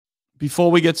Before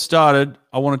we get started,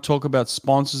 I want to talk about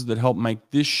sponsors that help make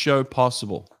this show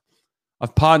possible.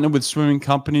 I've partnered with swimming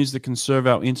companies that can serve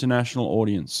our international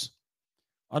audience.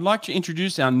 I'd like to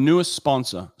introduce our newest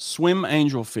sponsor, Swim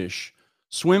Angelfish.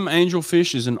 Swim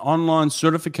Angelfish is an online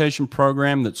certification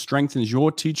program that strengthens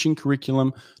your teaching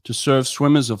curriculum to serve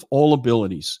swimmers of all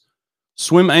abilities.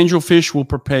 Swim Angelfish will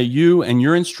prepare you and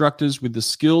your instructors with the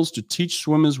skills to teach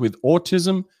swimmers with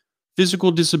autism, physical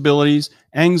disabilities,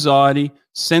 anxiety,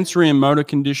 sensory and motor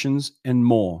conditions, and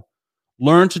more.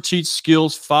 Learn to teach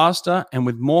skills faster and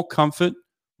with more comfort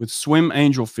with Swim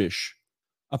Angelfish.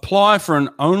 Apply for an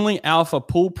Only Alpha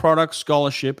Pool Product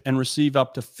Scholarship and receive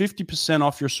up to 50%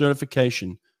 off your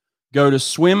certification. Go to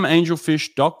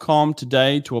swimangelfish.com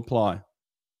today to apply.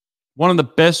 One of the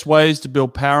best ways to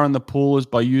build power in the pool is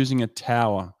by using a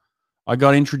tower. I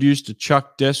got introduced to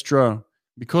Chuck Destro.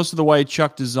 Because of the way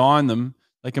Chuck designed them,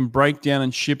 they can break down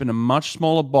and ship in a much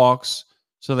smaller box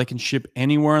so they can ship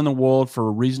anywhere in the world for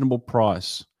a reasonable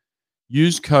price.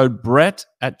 Use code BRETT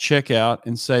at checkout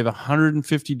and save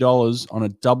 $150 on a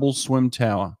double swim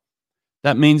tower.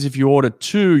 That means if you order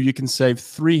 2, you can save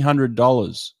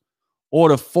 $300.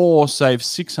 Order 4, save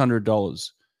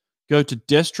 $600. Go to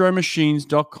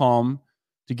destromachines.com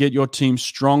to get your team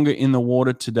stronger in the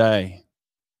water today.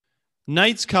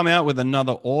 Nate's come out with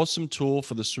another awesome tool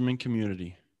for the swimming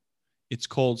community. It's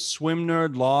called Swim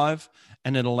Nerd Live,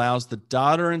 and it allows the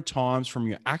data and times from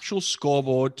your actual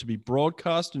scoreboard to be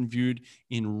broadcast and viewed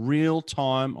in real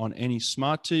time on any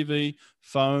smart TV,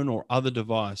 phone, or other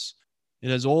device. It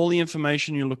has all the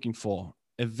information you're looking for: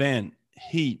 event,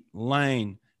 heat,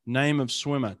 lane, name of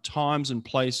swimmer, times and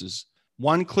places.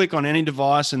 One click on any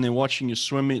device and they're watching your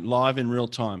swim meet live in real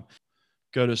time.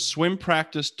 Go to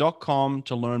swimpractice.com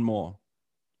to learn more.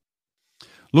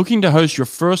 Looking to host your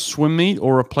first swim meet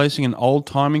or replacing an old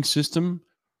timing system?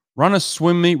 Run a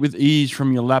swim meet with ease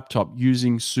from your laptop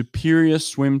using Superior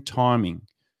Swim Timing.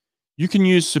 You can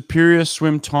use Superior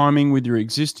Swim Timing with your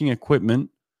existing equipment,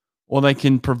 or they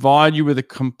can provide you with a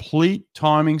complete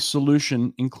timing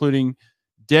solution, including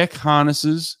deck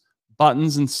harnesses,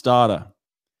 buttons, and starter.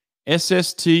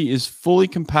 SST is fully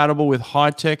compatible with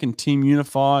Hi-Tech and Team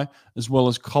Unify, as well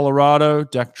as Colorado,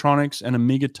 Daktronics, and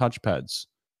Amiga touchpads.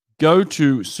 Go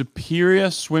to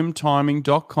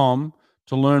superiorswimtiming.com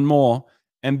to learn more,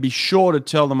 and be sure to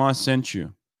tell them I sent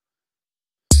you.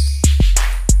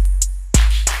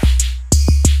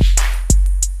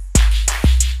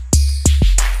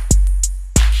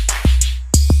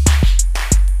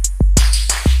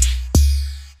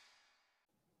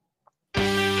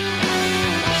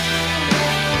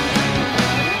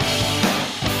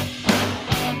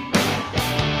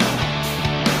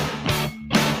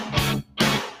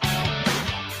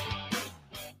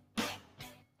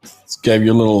 Gave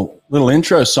you a little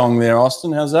intro song there,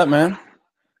 Austin. How's that, man?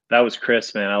 That was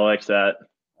crisp, man. I liked that.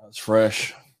 That's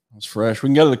fresh. That's fresh. We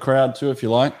can go to the crowd too if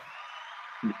you like.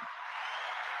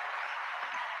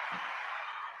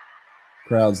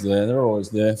 Crowd's there. They're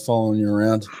always there following you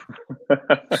around.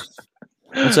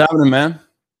 What's happening, man?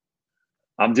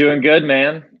 I'm doing good,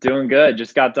 man. Doing good.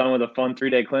 Just got done with a fun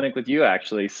 3-day clinic with you,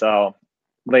 actually. So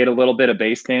laid a little bit of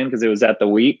base tan because it was at the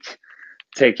week.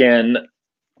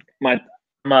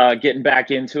 I'm getting back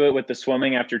into it with the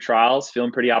swimming after trials.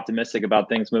 Feeling pretty optimistic about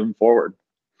things moving forward.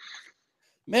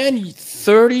 Man, you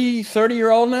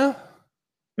 30-year-old now?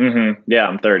 Mm-hmm. Yeah,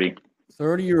 I'm 30.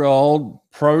 30-year-old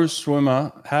pro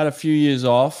swimmer, had a few years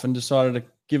off and decided to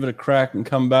give it a crack and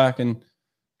come back and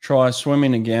try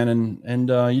swimming again. And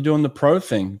you're doing the pro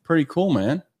thing. Pretty cool,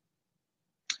 man.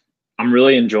 I'm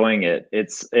really enjoying it.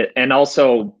 And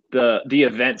also the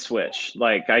event switch.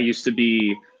 Like I used to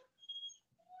be.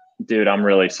 Dude, I'm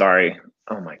really sorry.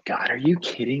 Oh my God, are you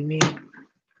kidding me?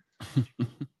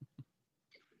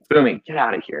 Boomy, get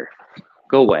out of here.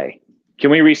 Go away. Can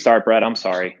we restart, Brett? I'm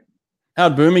sorry.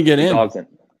 How'd Boomy get in?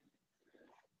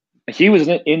 He was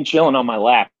in chilling on my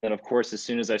lap. And of course, as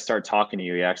soon as I start talking to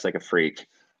you, he acts like a freak.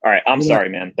 All right, I'm sorry,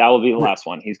 man. That will be the last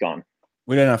one. He's gone.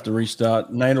 We don't have to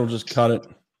restart. Nate will just cut it.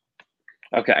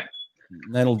 Okay.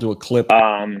 Nate will do a clip. Do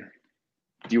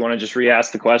you want to just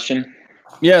re-ask the question?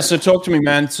 Yeah, so talk to me,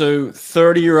 man. So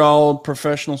 30-year-old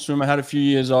professional swimmer, had a few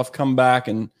years off, come back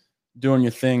and doing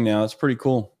your thing now. It's pretty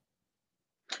cool.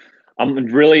 I'm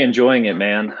really enjoying it,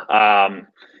 man.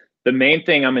 The main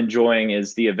thing I'm enjoying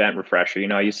is the event refresher. You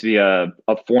know, I used to be a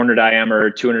 400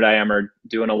 IMer, 200 IMer,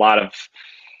 doing a lot of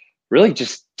really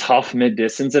just tough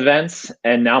mid-distance events.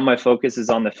 And now my focus is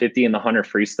on the 50 and the 100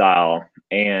 freestyle.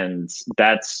 And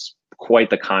that's quite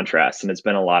the contrast. And it's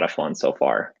been a lot of fun so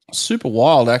far. Super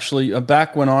wild, actually.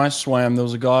 Back when I swam, there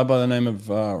was a guy by the name of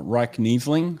Ryk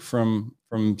Neveling from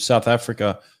South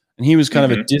Africa. and he was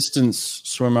kind of a distance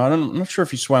swimmer. I'm not sure if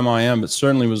he swam IM, but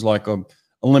certainly was like a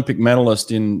Olympic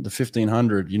medalist in the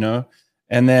 1500, you know,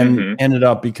 and then ended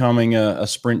up becoming a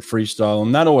sprint freestyle.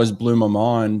 And that always blew my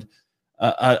mind.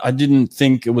 I didn't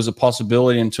think it was a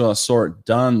possibility until I saw it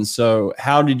done. So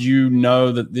how did you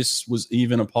know that this was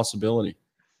even a possibility?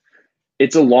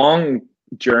 It's a long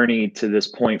journey to this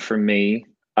point for me.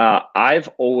 I've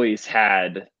always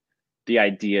had the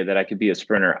idea that I could be a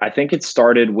sprinter. I think it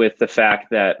started with the fact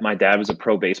that my dad was a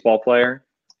pro baseball player,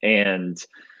 and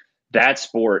that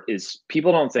sport is,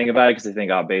 people don't think about it because they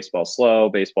think, oh, baseball's slow,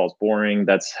 baseball's boring.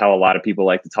 That's how a lot of people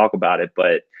like to talk about it.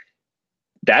 But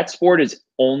that sport is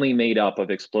only made up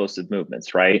of explosive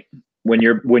movements, right? When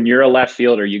you're a left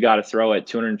fielder, you got to throw at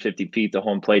 250 feet to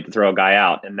home plate to throw a guy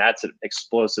out, and that's an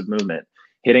explosive movement.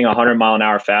 Hitting a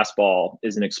 100-mile-an-hour fastball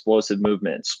is an explosive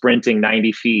movement. Sprinting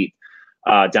 90 feet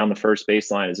down the first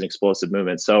baseline is an explosive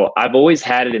movement. So I've always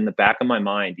had it in the back of my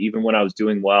mind, even when I was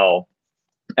doing well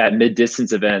at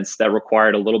mid-distance events that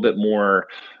required a little bit more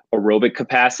aerobic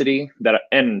capacity,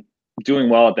 and doing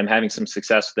well at them, having some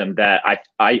success with them, that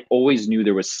I always knew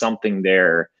there was something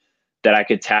there that I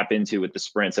could tap into with the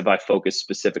sprints if I focused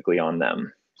specifically on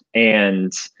them.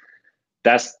 And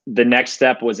that's the next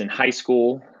step. Was in high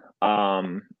school.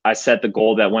 I set the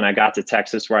goal that when I got to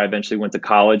Texas, where I eventually went to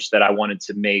college, that I wanted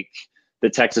to make the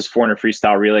Texas 400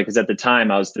 freestyle relay. Because at the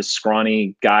time I was this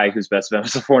scrawny guy whose best event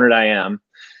was the 400 IM.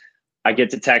 I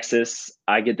get to Texas,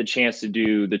 I get the chance to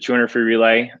do the 200 free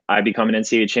relay. I become an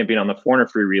NCAA champion on the 400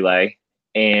 free relay.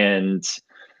 And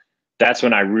that's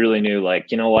when I really knew, like,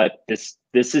 you know what, this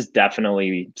is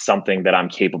definitely something that I'm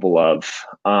capable of.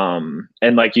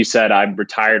 And like you said, I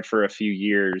retired for a few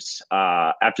years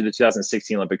after the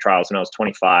 2016 Olympic trials when I was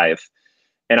 25.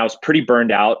 And I was pretty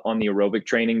burned out on the aerobic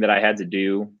training that I had to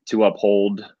do to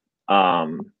uphold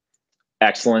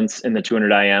excellence in the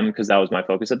 200 IM, because that was my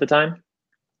focus at the time.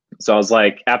 So I was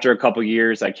like, after a couple of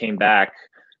years, I came back,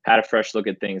 had a fresh look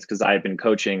at things, because I had been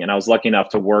coaching, and I was lucky enough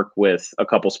to work with a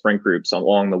couple sprint groups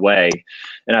along the way.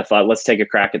 And I thought, let's take a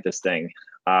crack at this thing.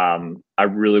 I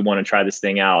really want to try this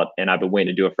thing out, and I've been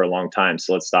waiting to do it for a long time.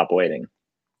 So let's stop waiting.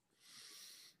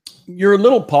 You're a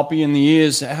little poppy in the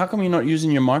ears. How come you're not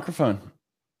using your microphone?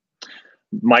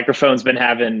 Microphone's been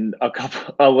having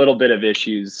a little bit of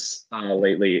issues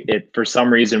lately. For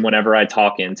some reason, whenever I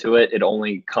talk into it, it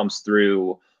only comes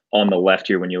through on the left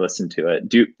here when you listen to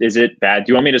it. Is it bad?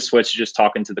 Do you want me to switch to just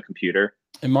talking to the computer?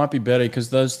 It might be better, because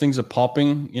those things are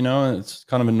popping, you know, and it's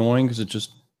kind of annoying because it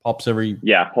just pops every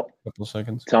couple of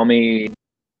seconds. Tell me.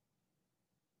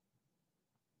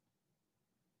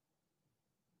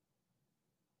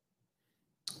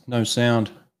 No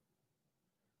sound.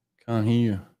 Can't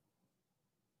hear you.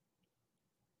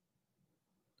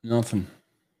 Nothing.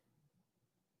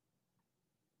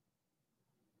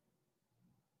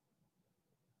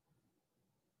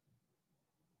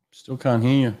 Still can't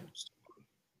hear you.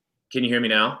 Can you hear me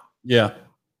now? Yeah.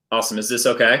 Awesome. Is this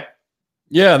okay?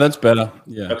 Yeah, that's better.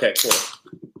 Yeah. Okay, cool.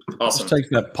 Awesome. Just take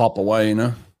that pop away, you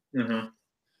know? Mm-hmm.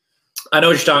 I know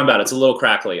what you're talking about. It's a little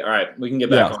crackly. All right, we can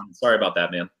get back on. Sorry about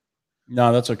that, man.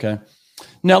 No, that's okay.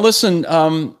 Now, listen,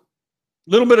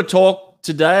 little bit of talk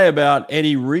today about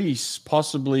Eddie Reese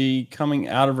possibly coming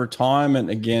out of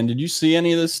retirement again. Did you see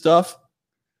any of this stuff?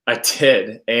 I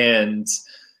did. And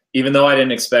even though I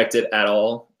didn't expect it at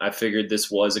all, I figured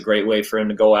this was a great way for him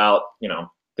to go out. You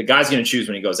know, the guy's going to choose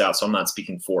when he goes out, so I'm not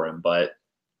speaking for him. But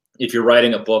if you're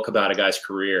writing a book about a guy's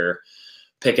career,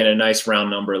 picking a nice round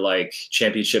number like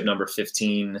championship number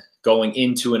 15, going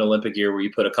into an Olympic year where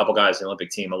you put a couple guys in the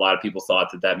Olympic team, a lot of people thought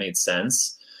that made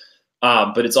sense.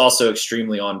 But it's also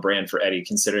extremely on brand for Eddie,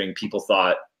 considering people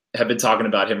have been talking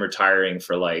about him retiring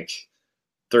for like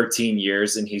 13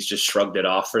 years, and he's just shrugged it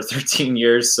off for 13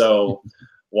 years. So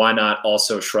why not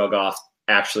also shrug off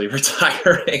actually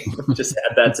retiring? Just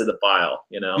add that to the pile,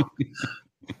 you know?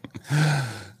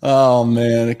 Oh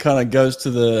man, it kind of goes to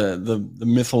the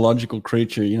mythological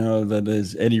creature, you know, that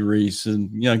is Eddie Reese, and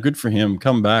you know, good for him.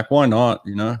 Come back, why not?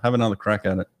 You know, have another crack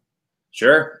at it.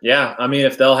 Sure, yeah. I mean,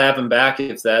 if they'll have him back,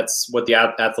 if that's what the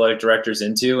athletic director's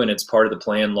into, and it's part of the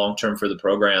plan long term for the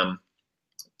program,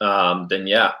 then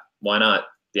yeah, why not?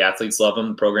 The athletes love him.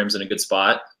 The program's in a good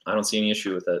spot. I don't see any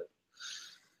issue with it.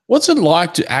 What's it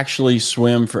like to actually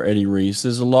swim for Eddie Reese?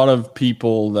 There's a lot of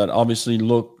people that obviously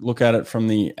look at it from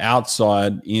the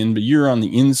outside in, but you're on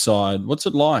the inside. What's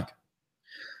it like?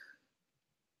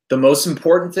 The most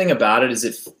important thing about it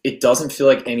is it doesn't feel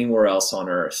like anywhere else on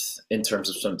earth in terms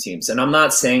of swim teams. And I'm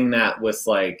not saying that with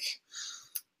like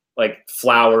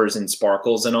flowers and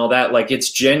sparkles and all that. Like,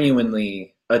 it's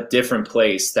genuinely a different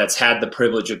place that's had the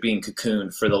privilege of being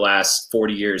cocooned for the last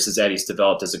 40 years as Eddie's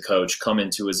developed as a coach, come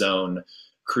into his own,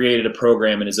 created a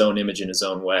program in his own image in his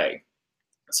own way.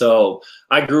 So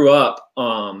I grew up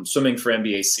swimming for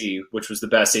NBAC, which was the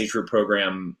best age group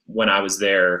program when I was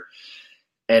there.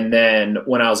 And then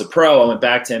when I was a pro, I went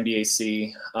back to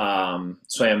NBAC,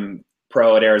 swam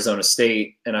pro at Arizona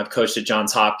State, and I've coached at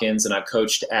Johns Hopkins, and I've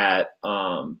coached at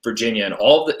Virginia, and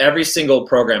every single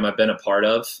program I've been a part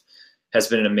of has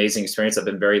been an amazing experience. I've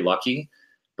been very lucky,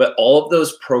 but all of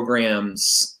those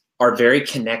programs are very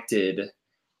connected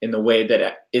in the way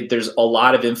that there's a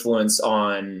lot of influence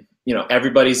on, you know,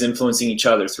 everybody's influencing each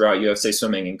other throughout USA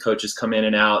Swimming, and coaches come in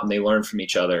and out and they learn from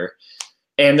each other.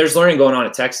 And there's learning going on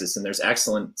at Texas, and there's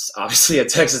excellence obviously at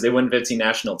Texas. They won 15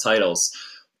 national titles.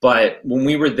 But when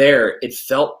we were there, it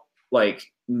felt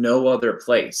like no other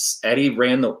place. Eddie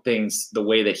ran the things the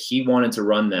way that he wanted to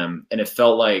run them, and it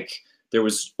felt like there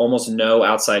was almost no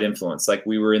outside influence. Like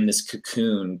we were in this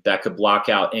cocoon that could block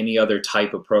out any other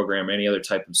type of program, any other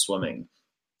type of swimming.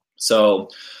 So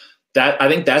I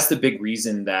think that's the big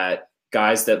reason that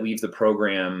guys that leave the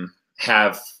program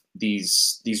have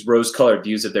these rose-colored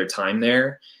views of their time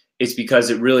there. It's because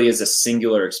it really is a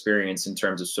singular experience in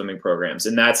terms of swimming programs.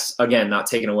 And that's, again, not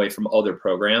taken away from other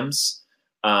programs.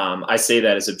 I say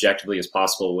that as objectively as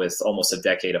possible with almost a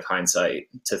decade of hindsight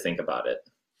to think about it.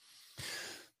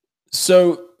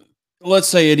 So let's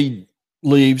say Eddie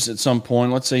leaves at some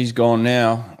point. Let's say he's gone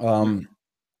now.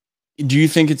 Do you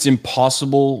think it's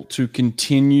impossible to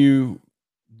continue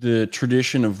the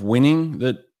tradition of winning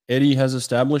that Eddie has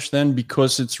established then?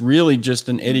 Because it's really just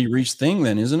an Eddie Reese thing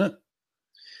then, isn't it?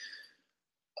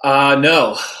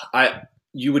 No,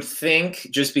 you would think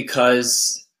just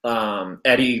because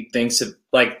Eddie thinks of,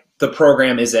 like, the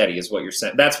program is Eddie is what you're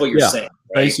saying. That's what you're saying.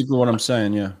 Right? Basically what I'm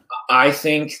saying. Yeah. I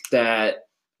think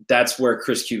that's where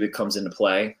Chris Kubik comes into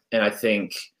play. And I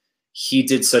think he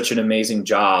did such an amazing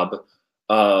job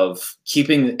of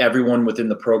keeping everyone within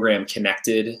the program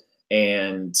connected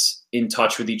and in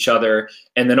touch with each other.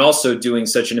 And then also doing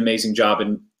such an amazing job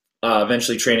in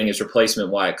eventually training his replacement,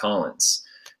 Wyatt Collins.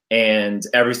 And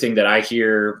everything that I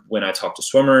hear when I talk to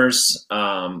swimmers,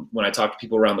 when I talk to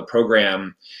people around the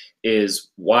program, is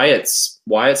Wyatt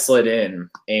slid in,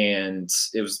 and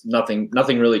it was nothing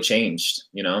really changed.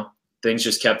 You know, things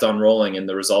just kept on rolling, and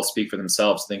the results speak for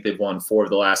themselves. I think they've won 4 of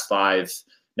the last 5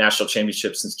 national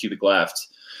championships since Kubik left.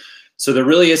 So there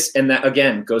really is, and that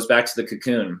again goes back to the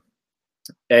cocoon.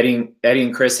 Eddie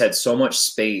and Chris had so much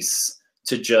space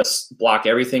to just block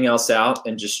everything else out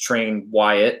and just train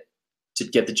Wyatt to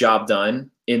get the job done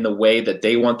in the way that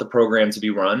they want the program to be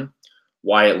run.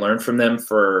 Wyatt learned from them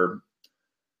for,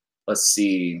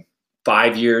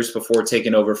 5 years before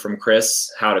taking over from Chris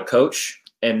how to coach.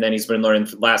 And then he's been learning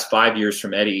the last 5 years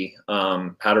from Eddie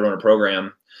how to run a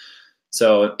program.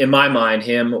 So in my mind,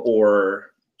 him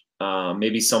or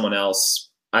maybe someone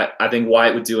else, I think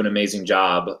Wyatt would do an amazing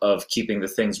job of keeping the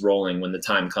things rolling when the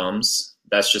time comes.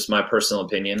 That's just my personal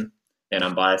opinion. And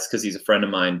I'm biased because he's a friend of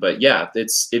mine. But yeah,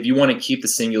 if you want to keep the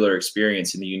singular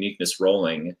experience and the uniqueness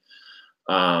rolling,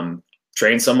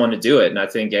 train someone to do it. And I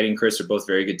think Eddie and Chris are both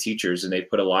very good teachers, and they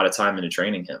put a lot of time into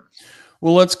training him.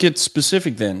 Well, let's get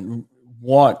specific then.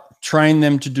 Train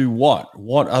them to do what?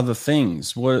 What other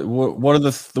things? What are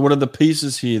the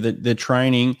pieces here that they're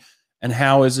training, and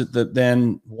how is it that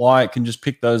then Wyatt can just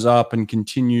pick those up and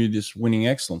continue this winning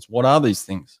excellence? What are these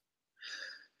things?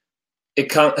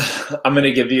 I'm going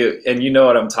to give you, and you know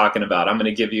what I'm talking about. I'm going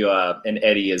to give you an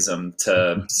Eddieism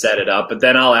to set it up, but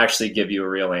then I'll actually give you a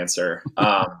real answer.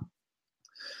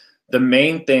 The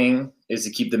main thing is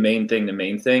to keep the main thing the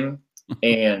main thing.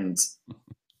 And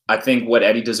I think what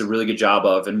Eddie does a really good job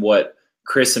of, and what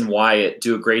Chris and Wyatt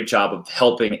do a great job of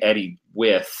helping Eddie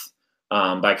with,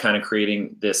 by kind of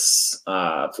creating this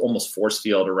almost force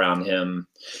field around him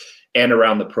and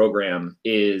around the program,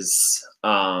 is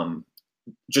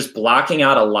just blocking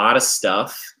out a lot of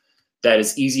stuff that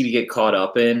is easy to get caught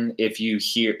up in if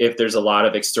there's a lot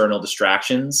of external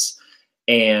distractions,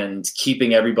 and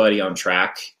keeping everybody on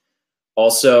track.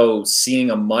 Also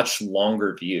seeing a much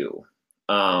longer view.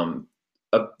 The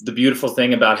beautiful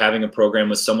thing about having a program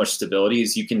with so much stability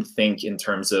is you can think in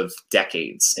terms of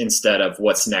decades instead of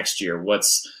what's next year.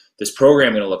 What's this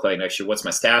program going to look like next year? What's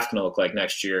my staff going to look like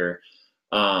next year?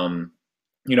 Are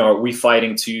we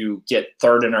fighting to get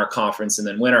third in our conference and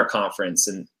then win our conference?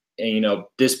 And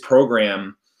this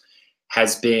program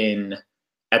has been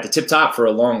at the tip top for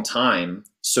a long time,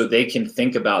 so they can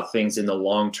think about things in the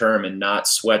long term and not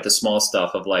sweat the small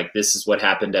stuff of, like, this is what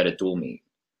happened at a dual meet.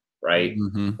 right?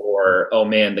 Mm-hmm. Or, oh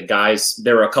man,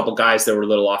 there were a couple guys that were a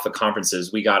little off at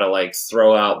conferences. We got to like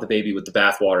throw out the baby with the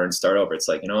bathwater and start over. It's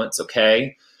like, you know, it's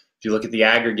okay. If you look at the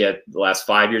aggregate, the last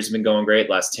 5 years have been going great.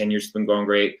 The last 10 years have been going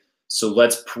great. So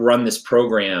let's run this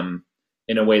program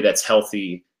in a way that's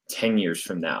healthy 10 years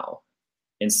from now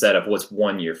instead of what's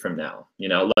 1 year from now. You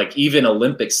know, like even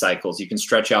Olympic cycles, you can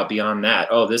stretch out beyond that.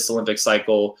 Oh, this Olympic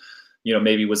cycle, you know,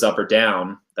 maybe was up or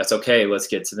down. That's okay. Let's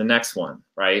get to the next one,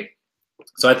 right?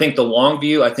 So I think the long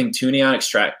view, I think tuning out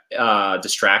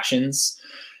distractions,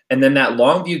 and then that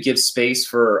long view gives space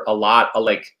for a lot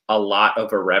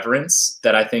of irreverence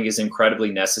that I think is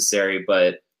incredibly necessary.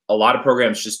 But a lot of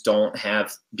programs just don't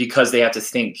have, because they have to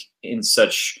think in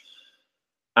such,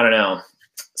 I don't know,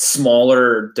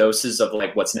 smaller doses of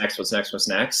like what's next.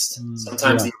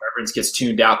 Sometimes the irreverence gets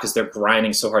tuned out because they're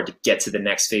grinding so hard to get to the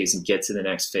next phase and get to the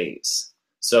next phase.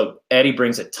 So Eddie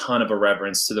brings a ton of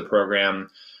irreverence to the program.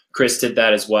 Chris did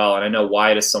that as well. And I know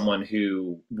Wyatt is someone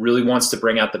who really wants to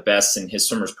bring out the best in his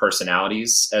swimmers'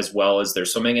 personalities as well as their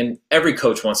swimming. And every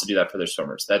coach wants to do that for their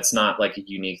swimmers. That's not like a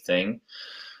unique thing.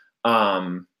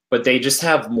 But they just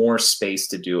have more space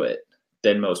to do it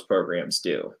than most programs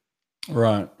do.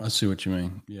 Right. I see what you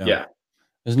mean. Yeah.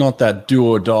 There's not that do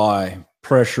or die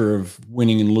pressure of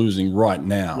winning and losing right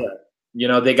now. Yeah. You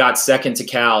know, they got second to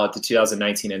Cal at the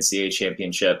 2019 NCAA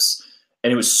championships,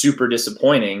 and it was super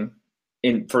disappointing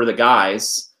for the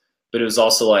guys, but it was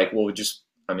also like, well, we just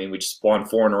won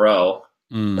 4 in a row.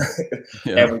 Yeah.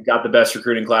 And we've got the best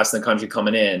recruiting class in the country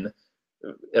coming in.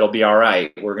 It'll be all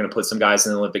right. We're going to put some guys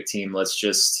in the Olympic team. Let's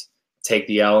just take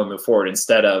the L and move forward,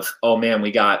 instead of, oh man,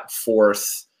 we got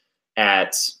 4th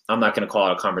at, I'm not going to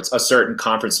call it a certain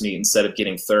conference meet instead of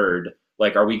getting 3rd.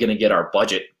 Like, are we going to get our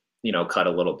budget, you know, cut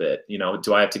a little bit? You know,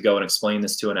 do I have to go and explain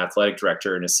this to an athletic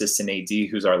director, an assistant AD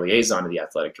who's our liaison to the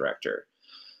athletic director?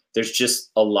 There's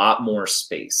just a lot more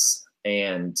space.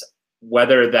 And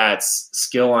whether that's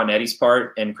skill on Eddie's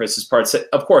part and Chris's part,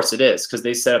 of course it is, because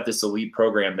they set up this elite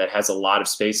program that has a lot of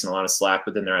space and a lot of slack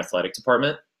within their athletic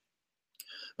department.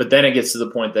 But then it gets to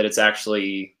the point that it's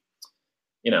actually,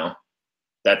 you know,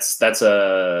 that's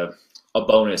a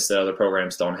bonus that other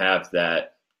programs don't have,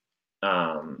 that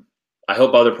I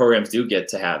hope other programs do get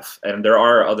to have. And there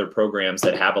are other programs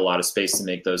that have a lot of space to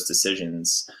make those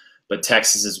decisions. But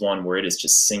Texas is one where it is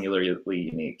just singularly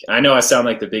unique. I know I sound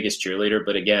like the biggest cheerleader,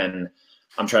 but again,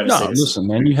 I'm trying to say this. Listen,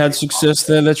 man, you had success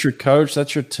there. That's your coach.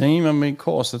 That's your team. I mean, of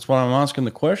course, that's why I'm asking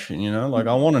the question. You know, like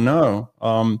I want to know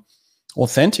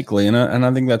authentically, and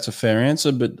I think that's a fair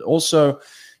answer. But also,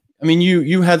 I mean,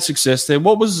 you had success there.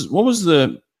 What was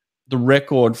the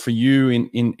record for you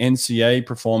in NCAA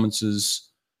performances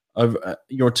of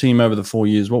your team over the 4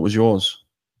 years? What was yours?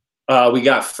 We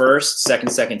got 1st, 2nd,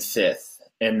 5th.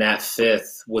 And that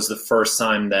 5th was the first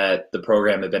time that the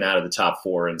program had been out of the top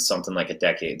 4 in something like a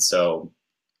decade. So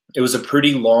it was a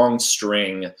pretty long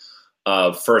string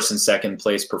of 1st and 2nd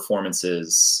place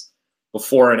performances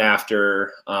before and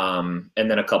after, and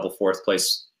then a couple fourth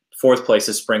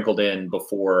places sprinkled in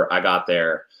before I got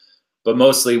there. But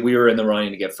mostly we were in the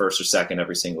running to get 1st or 2nd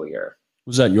every single year.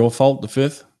 Was that your fault, the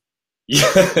 5th?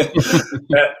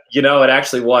 Yeah, you know, it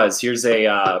actually was. Here's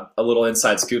a little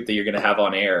inside scoop that you're going to have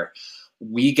on air.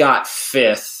 We got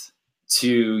 5th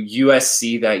to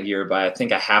USC that year by, I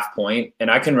think, a half point.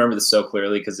 And I can remember this so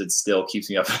clearly because it still keeps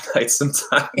me up at night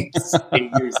sometimes,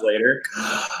 8 years later.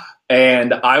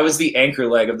 And I was the anchor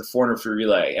leg of the 400 free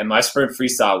relay. And my sprint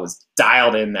freestyle was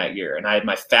dialed in that year. And I had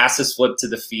my fastest flip to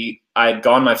the feet. I had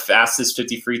gone my fastest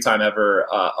 50 free time ever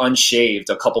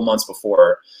unshaved a couple months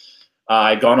before.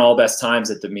 I'd gone all best times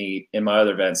at the meet in my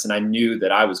other events. And I knew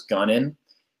that I was gunning.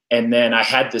 And then I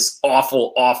had this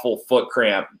awful, awful foot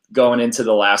cramp going into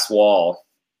the last wall.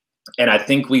 And I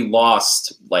think we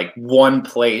lost like 1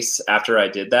 place after I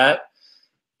did that.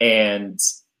 And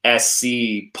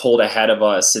SC pulled ahead of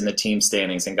us in the team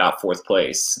standings and got 4th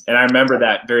place. And I remember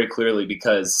that very clearly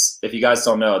because if you guys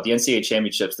don't know, at the NCAA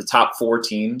championships, the top 4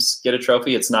 teams get a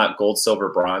trophy. It's not gold, silver,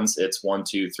 bronze. It's 1,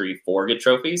 2, 3, 4 get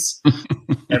trophies.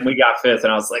 And we got 5th.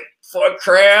 And I was like, foot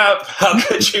cramp. How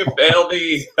could you fail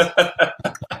me?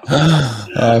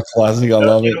 Classic. I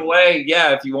love it. In a way, yeah,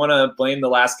 if you want to blame the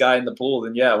last guy in the pool,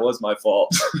 then yeah, it was my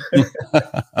fault. You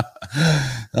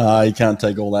can't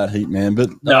take all that heat, man.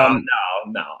 But no, I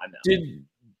know.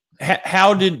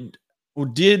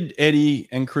 Did Eddie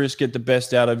and Chris get the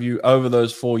best out of you over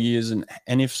those 4 years? And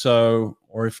if so,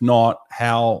 or if not,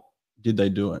 how did they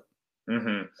do it?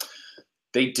 Mm-hmm.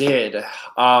 They did.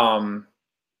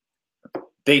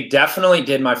 They definitely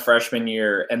did my freshman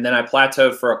year, and then I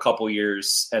plateaued for a couple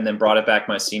years and then brought it back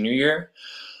my senior year.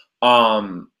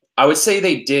 I would say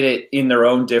they did it in their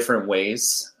own different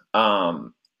ways.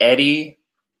 Eddie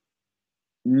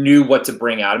knew what to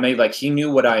bring out of me. Like, he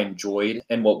knew what I enjoyed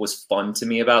and what was fun to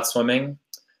me about swimming.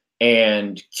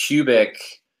 And Kubik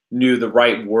knew the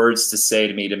right words to say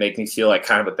to me to make me feel like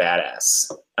kind of a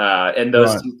badass. And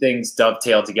those two things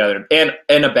dovetailed together, and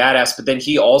a badass. But then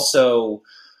he also,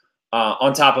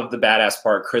 on top of the badass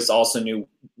part, Chris also knew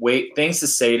things to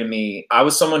say to me. I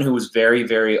was someone who was very,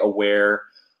 very aware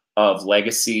of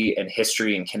legacy and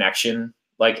history and connection.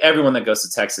 Like everyone that goes to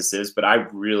Texas is, but I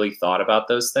really thought about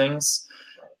those things.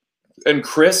 And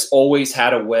Chris always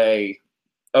had a way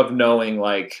of knowing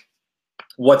like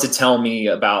what to tell me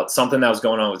about something that was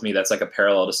going on with me that's like a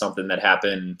parallel to something that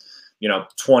happened,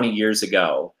 20 years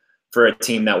ago for a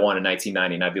team that won in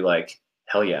 1990. And I'd be like,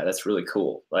 hell yeah, that's really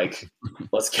cool. Like,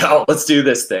 let's go, let's do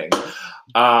this thing.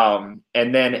 And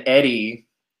then Eddie,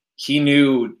 he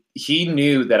knew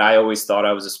that I always thought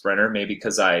I was a sprinter, maybe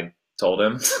because I told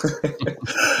him.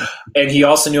 And he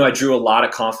also knew I drew a lot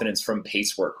of confidence from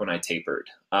pace work when I tapered.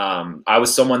 I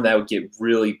was someone that would get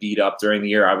really beat up during the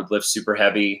year. I would lift super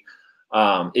heavy.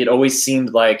 It always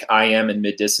seemed like IM and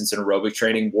mid-distance and aerobic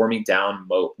training wore me down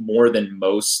more than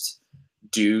most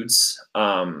dudes.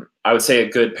 I would say a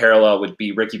good parallel would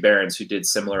be Ricky Behrens, who did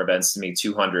similar events to me,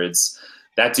 200s.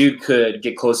 That dude could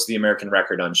get close to the American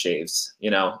record on shaves,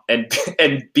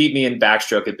 and beat me in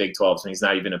backstroke at Big 12s when he's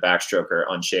not even a backstroker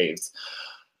unshaved.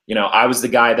 I was the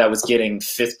guy that was getting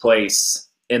 5th place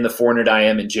in the 400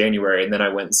 IM in January, and then I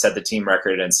went and set the team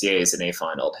record at NCAAs and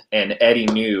A-finaled. And Eddie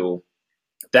knew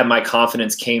that my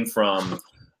confidence came from,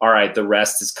 all right, the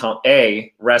rest is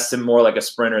rest him more like a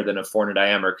sprinter than a 400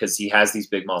 IMer because he has these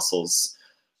big muscles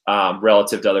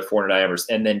relative to other 400 IMers.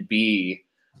 And then B,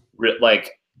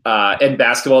 in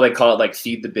basketball, they call it like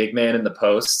feed the big man in the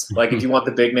post. Like if you want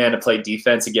the big man to play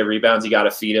defense and get rebounds, you got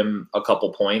to feed him a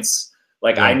couple points.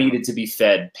 Like I needed to be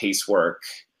fed pace work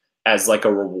as like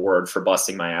a reward for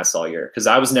busting my ass all year. Cause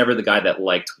I was never the guy that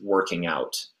liked working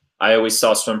out. I always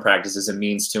saw swim practice as a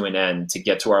means to an end to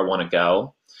get to where I want to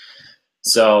go.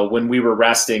 So when we were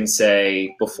resting,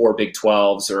 say before Big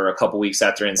 12s or a couple weeks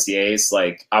after NCAAs,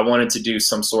 like I wanted to do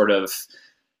some sort of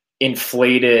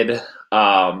inflated,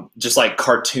 just like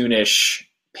cartoonish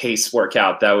pace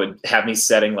workout that would have me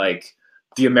setting like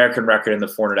the American record in the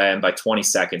 400 IM by 20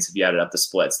 seconds if you added up the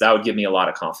splits. That would give me a lot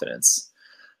of confidence.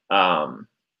 And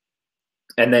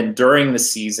then during the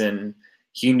season,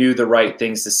 he knew the right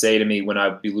things to say to me when I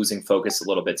would be losing focus a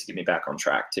little bit to get me back on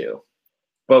track too.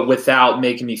 But without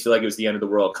making me feel like it was the end of the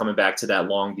world, coming back to that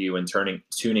long view and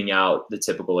tuning out the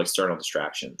typical external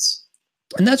distractions.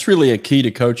 And that's really a key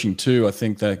to coaching too. I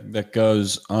think that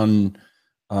goes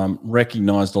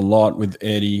recognized a lot with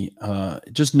Eddie,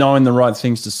 just knowing the right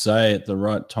things to say at the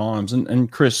right times,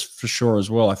 and Chris for sure as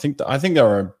well. I think they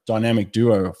were a dynamic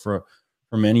duo for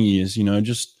many years.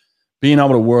 Just being able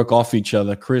to work off each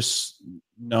other. Chris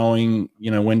knowing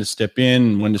when to step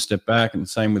in, when to step back, and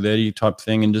same with Eddie type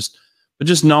thing, and just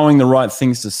knowing the right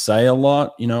things to say a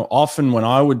lot. Often when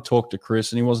I would talk to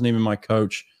Chris, and he wasn't even my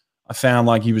coach, I found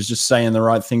like he was just saying the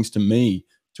right things to me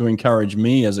to encourage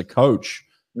me as a coach.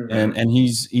 Mm-hmm. And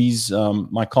he's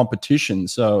my competition.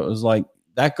 So it was like,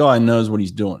 that guy knows what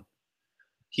he's doing.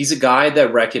 He's a guy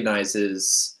that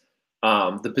recognizes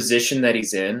the position that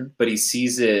he's in, but he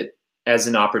sees it as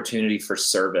an opportunity for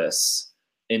service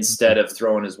instead of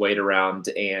throwing his weight around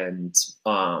and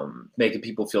making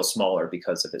people feel smaller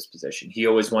because of his position. He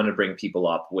always wanted to bring people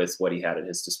up with what he had at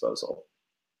his disposal.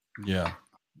 Yeah,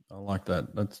 I like that.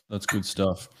 That's good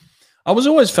stuff. I was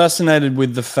always fascinated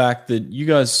with the fact that you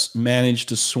guys managed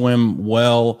to swim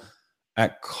well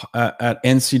at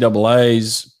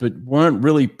NCAAs, but weren't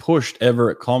really pushed ever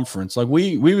at conference. Like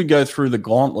we would go through the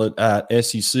gauntlet at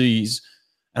SECs,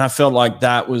 and I felt like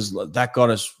that got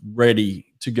us ready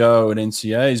to go at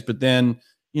NCAAs. But then,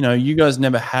 you guys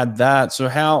never had that. So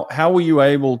how were you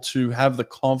able to have the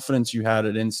confidence you had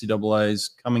at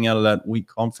NCAAs coming out of that weak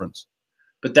conference?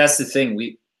 But that's the thing.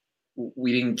 We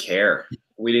didn't care.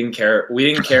 We didn't care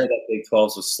that Big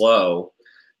 12s was slow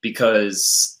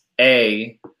because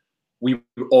we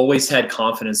always had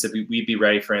confidence that we'd be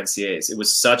ready for NCAAs. It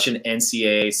was such an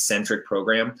NCAA-centric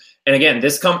program. And again,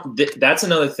 that's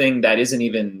another thing that isn't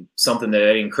even something that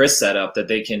Eddie and Chris set up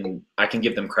that I can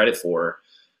give them credit for.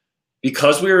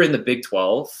 Because we were in the Big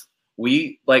 12,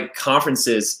 we like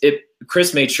conferences.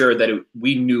 Chris made sure that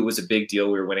we knew it was a big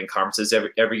deal. We were winning conferences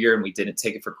every year, and we didn't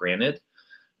take it for granted.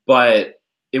 But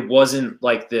it wasn't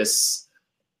like this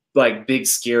like big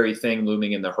scary thing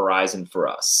looming in the horizon for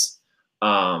us.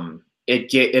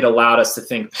 It allowed us to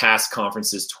think past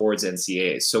conferences towards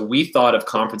NCAAs. So we thought of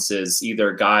conferences,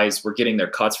 either guys were getting their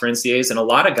cuts for NCAAs, and a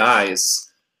lot of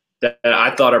guys that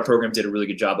I thought our program did a really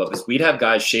good job of is we'd have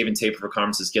guys shave and taper for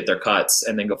conferences, get their cuts,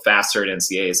 and then go faster at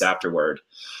NCAAs afterward.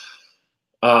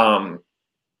 And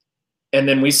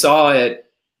then we saw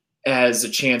it as a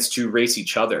chance to race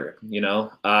each other, you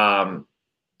know.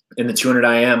 In the 200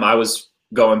 IM, I was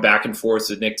going back and forth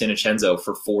with Nick DiNicenzo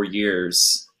for 4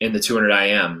 years in the 200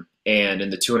 IM. And in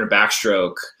the 200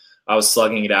 backstroke, I was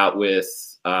slugging it out with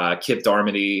Kip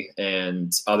Darmody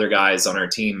and other guys on our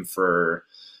team for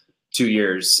 2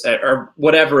 years or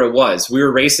whatever it was. We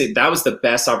were racing. That was the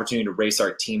best opportunity to race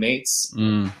our teammates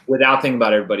without thinking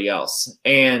about everybody else.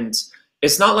 And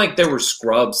it's not like there were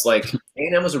scrubs. Like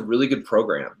A&M was a really good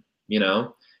program, you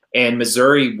know, and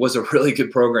Missouri was a really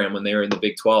good program when they were in the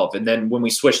Big 12. And then when we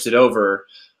switched it over,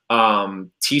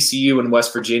 TCU and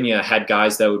West Virginia had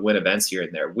guys that would win events here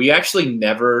and there. We actually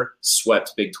never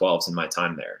swept Big 12s in my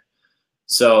time there.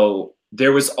 So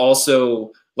there was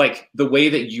also like the way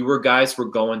that you guys were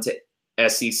going to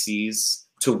SECs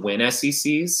to win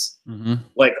SECs.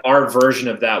 Like our version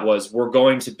of that was we're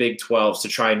going to Big 12s to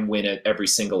try and win at every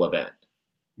single event.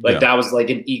 Like that was like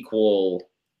an equal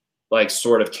like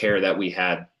sort of care that we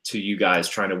had to you guys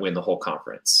trying to win the whole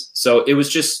conference. So it was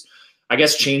just, I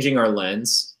guess, changing our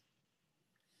lens.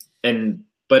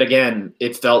 But again,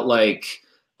 it felt like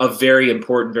a very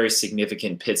important, very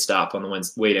significant pit stop on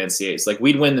the way to NCAAs. Like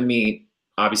we'd win the meet,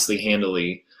 obviously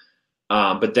handily,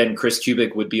 but then Chris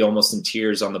Kubik would be almost in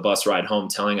tears on the bus ride home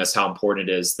telling us how important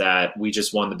it is that we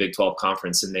just won the Big 12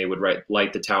 conference and they would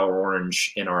light the Tower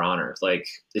Orange in our honor. Like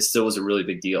it still was a really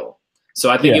big deal. So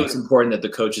I think it was important that the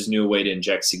coaches knew a way to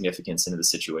inject significance into the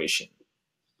situation.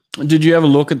 Did you ever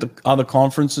look at the other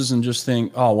conferences and just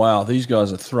think, oh, wow, these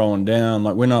guys are throwing down.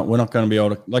 Like we're not going to be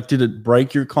able to, like, did it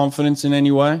break your confidence in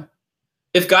any way?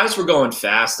 If guys were going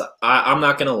fast, I'm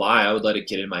not going to lie. I would let it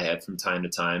get in my head from time to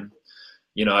time.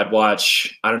 You know, I'd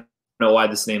watch, I don't know why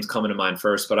this name's coming to mind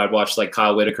first, but I'd watch like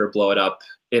Kyle Whitaker blow it up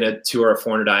in a 2 or a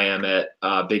 400 IM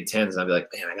at Big Tens. And I'd be like,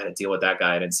 man, I got to deal with that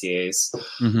guy at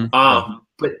NCAAs.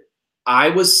 But I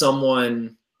was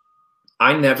someone,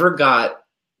 I never got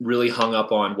really hung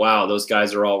up on, wow, those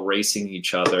guys are all racing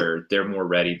each other. They're more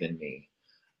ready than me.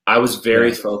 I was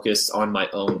very focused on my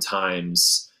own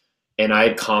times. And I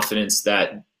had confidence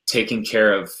that taking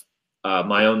care of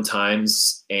my own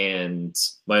times and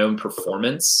my own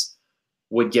performance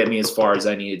would get me as far as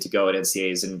I needed to go at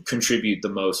NCAAs and contribute the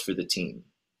most for the team.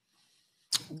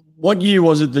 What year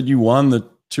was it that you won the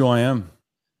 2IM?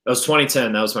 That was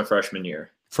 2010. That was my freshman year.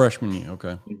 Freshman year,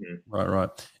 okay. Right.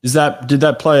 Did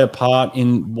that play a part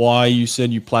in why you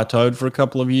said you plateaued for a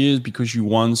couple of years because you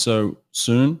won so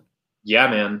soon? Yeah,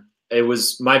 man. It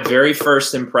was my very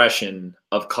first impression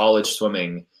of college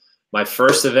swimming. My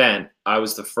first event, I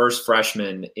was the first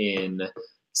freshman in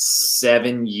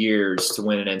 7 years to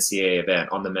win an NCAA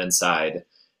event on the men's side.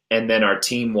 And then our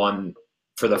team won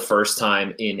for the first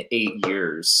time in 8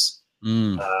 years,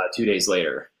 2 days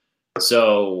later.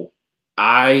 So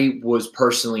I was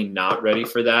personally not ready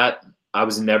for that. I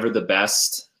was never the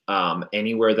best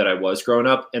anywhere that I was growing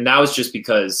up. And that was just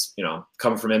because, you know,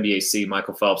 coming from NBAC,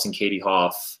 Michael Phelps and Katie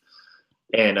Hoff,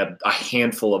 and a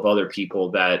handful of other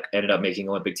people that ended up making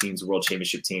Olympic teams, world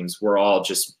championship teams, were all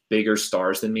just bigger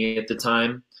stars than me at the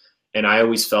time. And I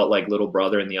always felt like little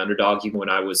brother and the underdog, even when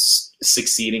I was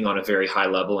succeeding on a very high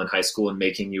level in high school and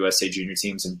making USA junior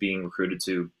teams and being recruited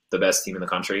to the best team in the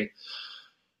country.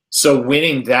 So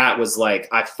winning that was like,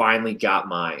 I finally got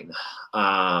mine.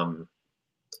 And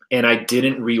I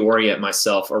didn't reorient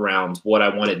myself around what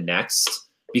I wanted next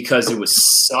because it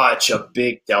was such a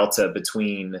big delta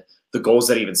between the goals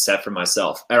that I even set for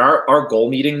myself. At our goal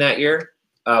meeting that year,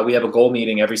 we have a goal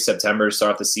meeting every September to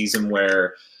start the season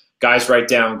where guys write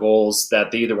down goals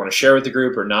that they either want to share with the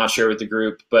group or not share with the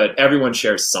group, but everyone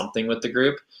shares something with the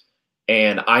group.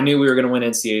 And I knew we were going to win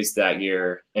NCAAs that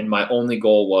year, and my only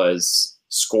goal was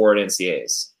score at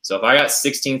NCAAs. So if I got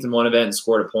 16th in one event and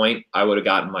scored a point, I would have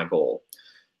gotten my goal.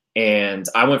 And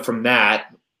I went from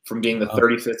that, from being the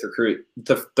 35th recruit,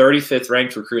 the 35th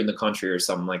ranked recruit in the country or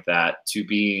something like that, to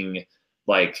being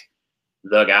like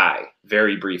the guy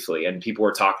very briefly. And people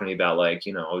were talking to me about like,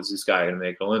 you know, is this guy going to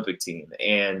make an Olympic team?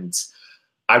 And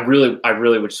I really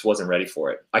just wasn't ready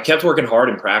for it. I kept working hard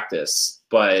in practice,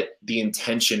 but the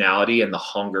intentionality and the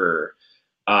hunger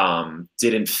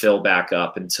didn't fill back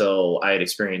up until I had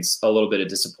experienced a little bit of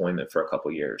disappointment for a couple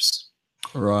of years.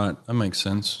 Right. That makes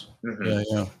sense.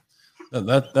 Yeah.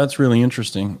 That's really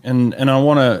interesting. And I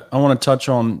want to touch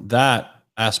on that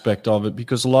aspect of it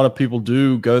because a lot of people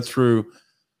do go through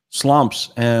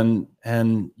slumps and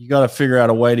you got to figure out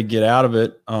a way to get out of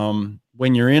it.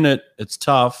 When you're in it, it's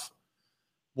tough.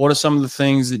 What are some of the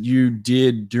things that you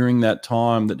did during that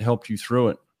time that helped you through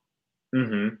it?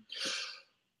 Mm-hmm.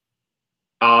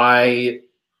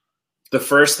 The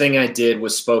first thing I did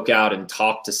was spoke out and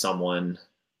talked to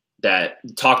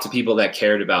people that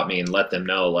cared about me and let them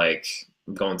know, like,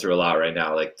 I'm going through a lot right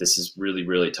now. Like, this is really,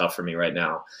 really tough for me right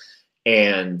now.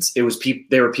 And there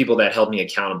were people that held me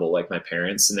accountable, like my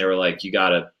parents, and they were like, you got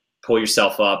to pull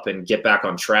yourself up and get back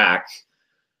on track.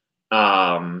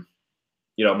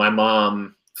 My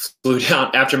mom flew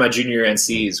down after my junior year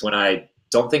NCs when I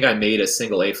don't think I made a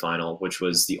single A final, which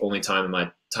was the only time in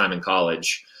my time in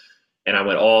college. And I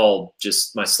went all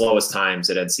just my slowest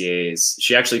times at NCAAs.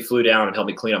 She actually flew down and helped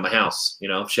me clean up my house.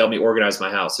 She helped me organize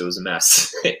my house. It was a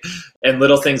mess. And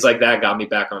little things like that got me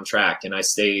back on track. And I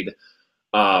stayed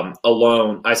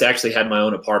alone. I actually had my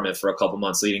own apartment for a couple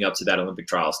months leading up to that Olympic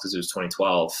trials because it was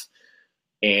 2012.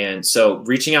 And so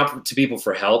reaching out to people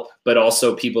for help, but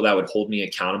also people that would hold me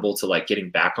accountable to like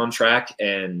getting back on track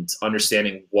and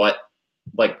understanding what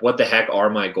the heck are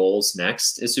my goals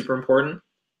next is super important.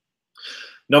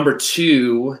 Number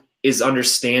 2 is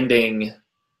understanding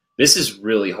this is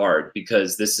really hard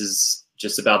because this is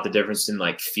just about the difference in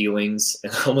like feelings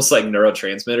and almost like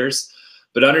neurotransmitters,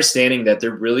 but understanding that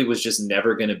there really was just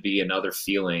never going to be another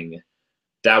feeling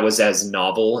that was as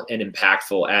novel and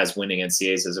impactful as winning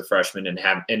NCAAs as a freshman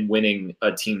and winning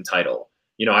a team title.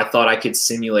 I thought I could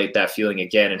simulate that feeling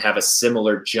again and have a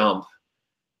similar jump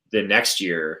the next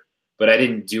year, but I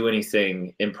didn't do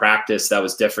anything in practice that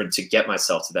was different to get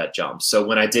myself to that jump. So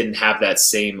when I didn't have that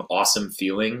same awesome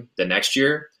feeling the next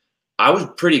year, I was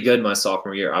pretty good my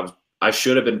sophomore year. I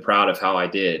should have been proud of how I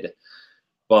did,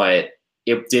 but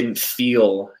it didn't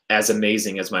feel as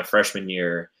amazing as my freshman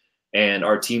year. And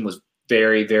our team was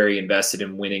very, very invested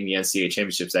in winning the NCAA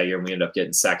championships that year, and we ended up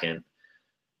getting second.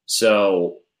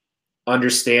 So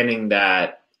understanding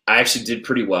that I actually did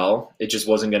pretty well, it just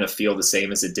wasn't going to feel the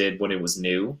same as it did when it was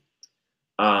new.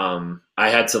 I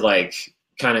had to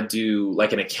kind of do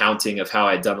like an accounting of how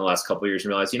I'd done the last couple of years and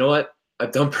realize, you know what,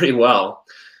 I've done pretty well.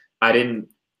 I didn't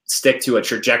stick to a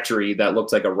trajectory that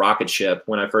looked like a rocket ship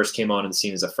when I first came on the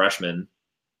scene as a freshman,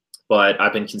 but I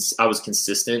was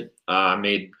consistent. I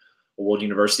made a World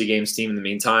University Games team in the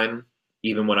meantime,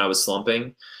 even when I was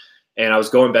slumping, and I was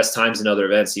going best times in other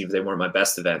events, even if they weren't my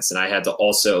best events. And I had to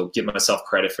also give myself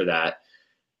credit for that.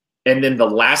 And then the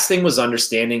last thing was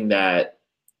understanding that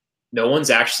no one's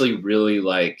actually really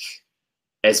like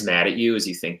as mad at you as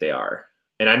you think they are.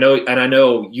 And I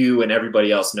know you and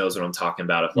everybody else knows what I'm talking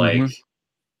about. Of like,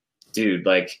 dude,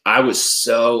 like I was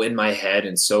so in my head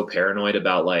and so paranoid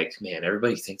about like, man,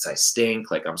 everybody thinks I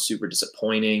stink. Like I'm super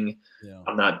disappointing. Yeah.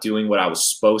 I'm not doing what I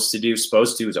was supposed to do.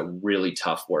 Supposed to is a really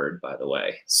tough word, by the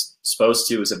way. Supposed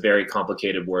to is a very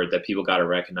complicated word that people got to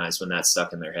recognize when that's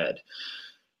stuck in their head.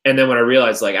 And then when I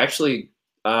realized like, actually,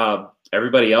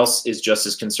 everybody else is just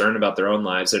as concerned about their own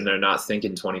lives, and they're not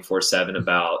thinking 24/7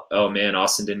 about, oh man,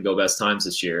 Austin didn't go best times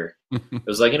this year. It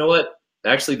was like, you know what?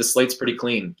 Actually, the slate's pretty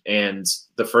clean. And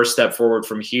the first step forward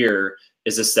from here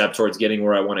is a step towards getting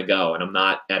where I want to go. And I'm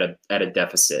not at a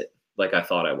deficit like I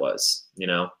thought I was,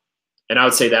 And I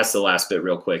would say that's the last bit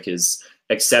real quick is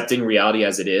accepting reality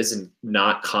as it is and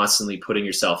not constantly putting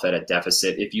yourself at a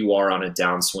deficit if you are on a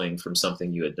downswing from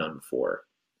something you had done before.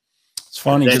 It's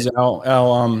funny because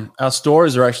our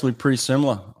stories are actually pretty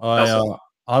similar.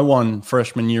 I won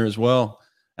freshman year as well,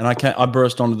 and I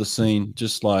burst onto the scene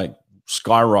just like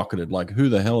skyrocketed. Like, who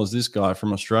the hell is this guy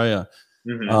from Australia?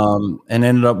 And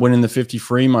ended up winning the 50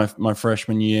 free my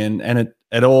freshman year, and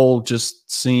it all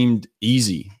just seemed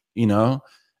easy,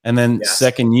 And then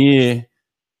second year,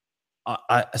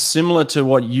 I similar to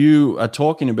what you are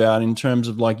talking about in terms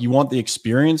of like you want the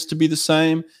experience to be the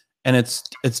same. And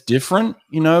it's different,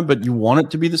 but you want it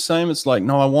to be the same. It's like,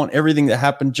 no, I want everything that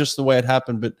happened just the way it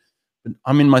happened. But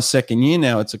I'm in my second year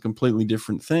now. It's a completely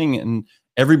different thing. And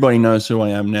everybody knows who I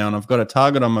am now. And I've got a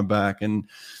target on my back. And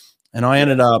I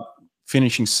ended up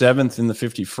finishing 7th in the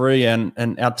 50 free. And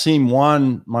our team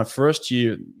won my first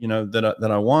year,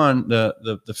 that I won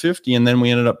the 50. And then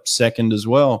we ended up second as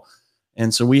well.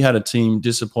 And so we had a team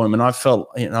disappointment. I felt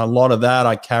a lot of that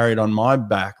I carried on my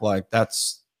back. Like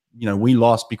that's, we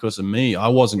lost because of me. I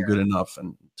wasn't good enough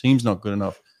and team's not good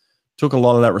enough. Took a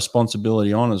lot of that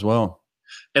responsibility on as well.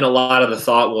 And a lot of the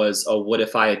thought was, oh, what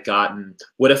if I had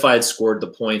scored the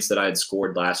points that I had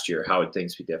scored last year? How would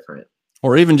things be different?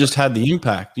 Or even just had the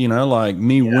impact, like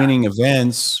me winning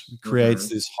events creates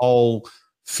this whole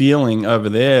feeling over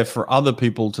there for other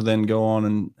people to then go on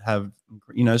and have,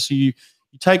 so you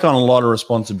take on a lot of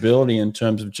responsibility in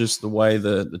terms of just the way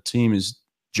the team is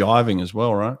jiving as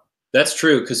well, right? That's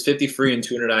true, because 50 free and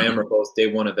 200 IM are both day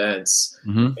one events.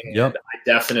 And I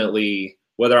definitely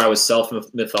whether I was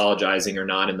self-mythologizing or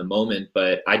not in the moment,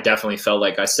 but I definitely felt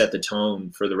like I set the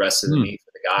tone for the rest of the meet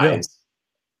for the guys.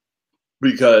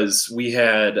 Because we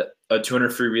had a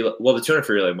 200 free relay. Well, the 200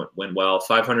 free relay went well.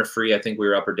 500 free, I think we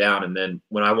were up or down. And then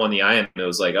when I won the IM, it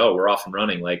was like, oh, we're off and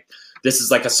running. Like, this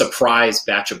is like a surprise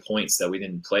batch of points that we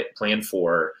didn't plan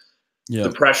for. Yeah.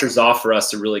 The pressure's off for us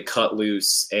to really cut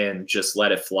loose and just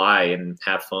let it fly and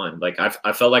have fun. Like,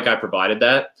 I felt like I provided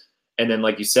that. And then,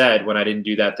 like you said, when I didn't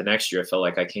do that the next year, I felt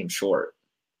like I came short.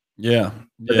 Yeah.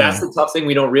 But that's the tough thing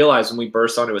we don't realize when we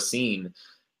burst onto a scene.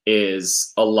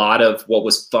 Is a lot of what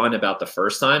was fun about the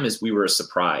first time is we were a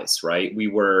surprise, right? We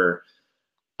were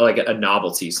like a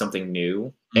novelty, something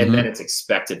new, and then it's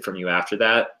expected from you after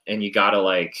that, and you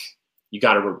gotta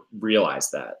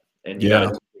realize that, and you gotta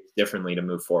do things differently to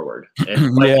move forward.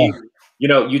 And like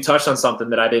you touched on something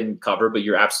that I didn't cover, but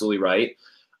you're absolutely right.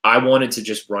 I wanted to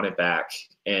just run it back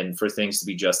and for things to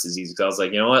be just as easy. Because I was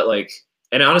like, you know what, like,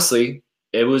 and honestly,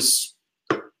 it was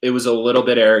a little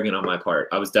bit arrogant on my part.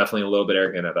 I was definitely a little bit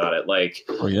arrogant about it. Like,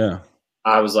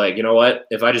 I was like, you know what?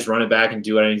 If I just run it back and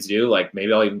do what I need to do, like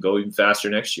maybe I'll even go even faster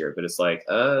next year. But it's like,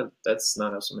 that's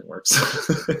not how something works.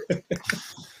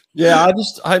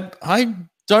 I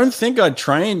don't think I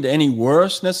trained any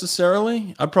worse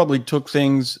necessarily. I probably took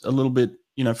things a little bit,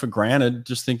 for granted,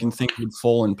 just thinking things would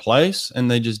fall in place, and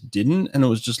they just didn't. And it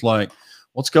was just like,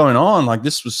 what's going on? Like,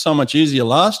 this was so much easier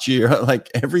last year. Like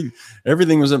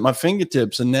everything was at my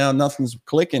fingertips, and now nothing's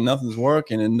clicking, nothing's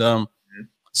working. And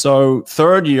so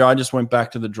third year, I just went back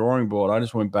to the drawing board. I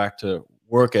just went back to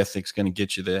work ethic's going to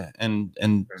get you there, and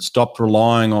stopped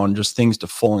relying on just things to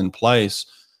fall in place.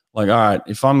 Like, all right,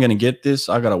 if I'm going to get this,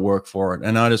 I got to work for it.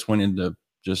 And I just went into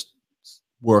just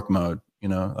work mode.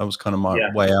 That was kind of my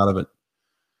way out of it.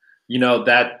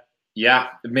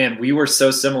 Man, we were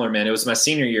so similar, man. It was my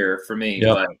senior year for me.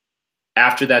 But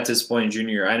after that disappointing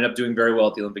junior year, I ended up doing very well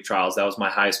at the Olympic trials. That was my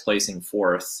highest placing,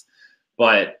 4th.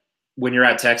 But when you're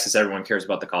at Texas, everyone cares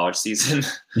about the college season.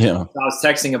 I was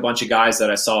texting a bunch of guys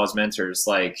that I saw as mentors,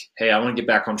 like, hey, I want to get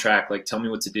back on track. Like, tell me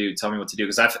what to do.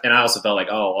 Because I also felt like,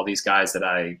 oh, all these guys that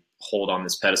I hold on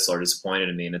this pedestal are disappointed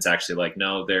in me. And it's actually like,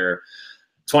 no, they're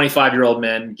 25-year-old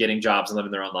men getting jobs and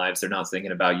living their own lives. They're not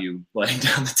thinking about you letting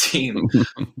down the team.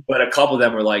 But a couple of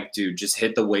them were like, dude, just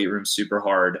hit the weight room super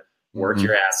hard, work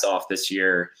your ass off this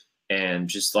year, and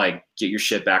just like get your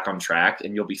shit back on track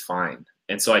and you'll be fine.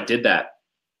 And so I did that.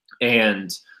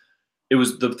 And it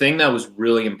was the thing that was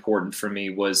really important for me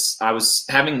was I was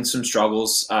having some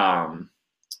struggles. I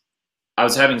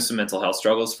was having some mental health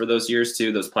struggles for those years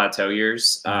too, those plateau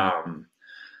years.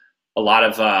 A lot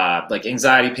of like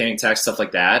anxiety, panic attacks, stuff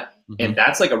like that. And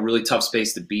that's like a really tough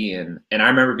space to be in. And I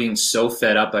remember being so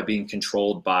fed up by being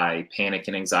controlled by panic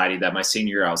and anxiety that my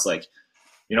senior year, I was like,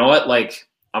 you know what? Like,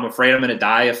 I'm afraid I'm going to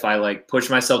die if I like push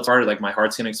myself harder, like my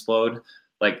heart's going to explode.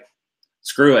 Like,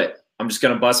 screw it. I'm just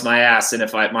going to bust my ass. And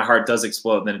if my heart does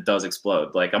explode, then it does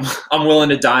explode. Like, I'm willing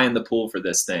to die in the pool for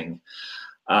this thing.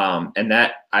 And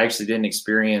that I actually didn't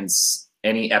experience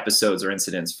any episodes or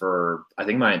incidents for, I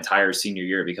think, my entire senior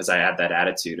year, because I had that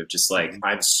attitude of just like,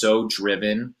 I'm so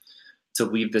driven to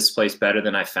leave this place better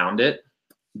than I found it,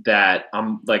 that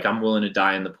I'm willing to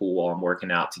die in the pool while I'm working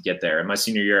out to get there. And my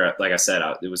senior year, like I said,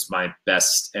 it was my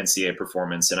best NCAA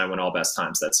performance, and I went all best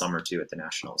times that summer too at the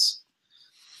nationals.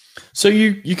 So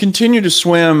you continue to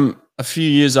swim a few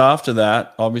years after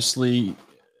that, obviously.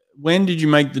 When did you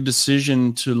make the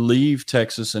decision to leave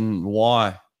Texas, and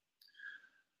why?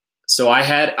 So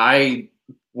I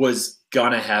was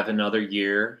gonna have another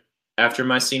year after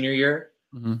my senior year,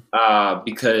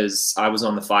 because I was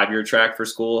on the 5-year track for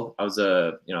school. I was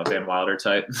a Van Wilder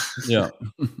type. Yeah.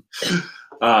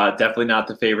 Definitely not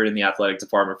the favorite in the athletic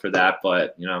department for that,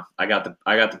 but I got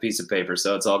the piece of paper,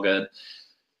 so it's all good.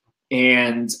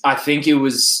 And I think it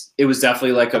was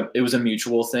definitely like it was a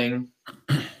mutual thing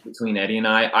between Eddie and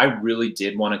I. I really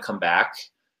did want to come back,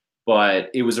 but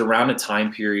it was around a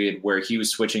time period where he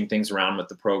was switching things around with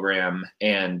the program,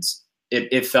 and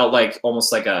it felt like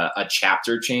almost like a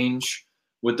chapter change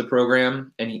with the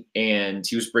program, and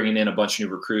he was bringing in a bunch of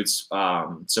new recruits.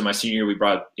 So my senior year, we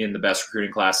brought in the best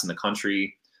recruiting class in the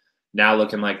country, now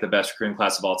looking like the best recruiting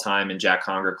class of all time, and Jack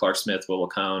Conger, Clark Smith, Will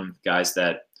Lacone, guys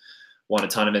that won a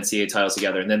ton of NCAA titles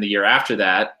together. And then the year after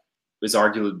that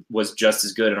was just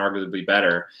as good and arguably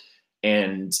better.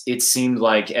 And it seemed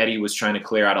like Eddie was trying to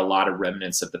clear out a lot of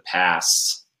remnants of the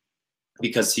past,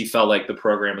 because he felt like the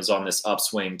program was on this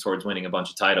upswing towards winning a bunch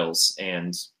of titles.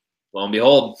 And lo and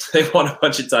behold, they won a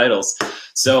bunch of titles.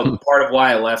 So part of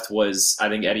why I left was I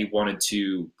think Eddie wanted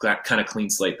to kind of clean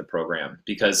slate the program,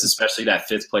 because especially that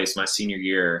 5th place my senior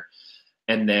year,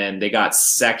 and then they got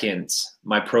second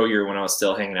my pro year when I was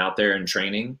still hanging out there and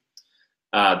training.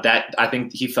 That I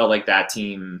think he felt like that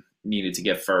team needed to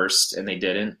get first, and they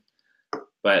didn't.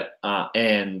 But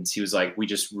and he was like, we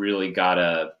just really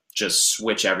gotta just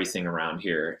switch everything around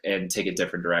here and take a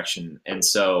different direction. And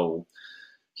so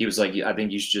he was like, I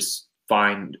think you should just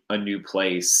find a new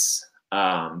place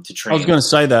to train. I was going to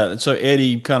say that. And so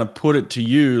Eddie kind of put it to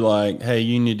you like, hey,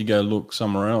 you need to go look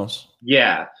somewhere else.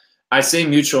 Yeah. I say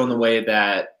mutual in the way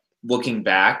that looking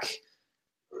back,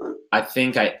 I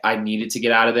think I needed to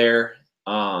get out of there.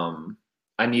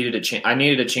 I needed a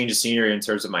change of scenery in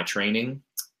terms of my training,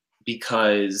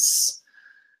 because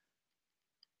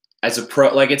as a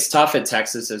pro, like it's tough at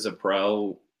Texas as a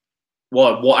pro.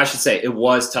 Well, I should say it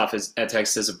was tough at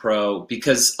Texas as a pro,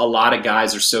 because a lot of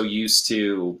guys are so used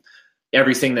to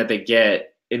everything that they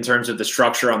get in terms of the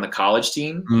structure on the college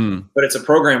team. But it's a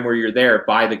program where you're there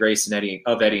by the grace of Eddie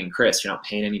and Chris. You're not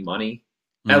paying any money.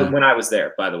 When I was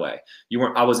there, by the way,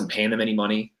 I wasn't paying them any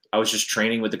money. I was just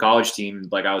training with the college team.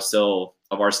 Like I was still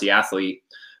a varsity athlete,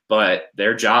 but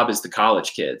their job is the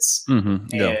college kids.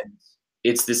 And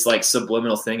it's this like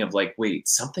subliminal thing of like, wait,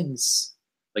 something's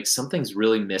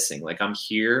really missing. Like I'm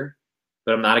here,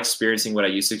 but I'm not experiencing what I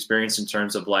used to experience in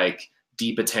terms of like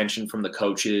deep attention from the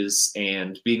coaches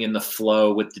and being in the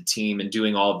flow with the team and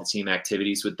doing all of the team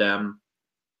activities with them.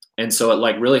 And so it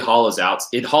like really hollowed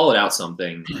out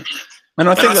something. And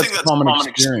I think that's a common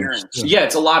experience. Yeah,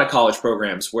 it's a lot of college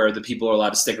programs where the people are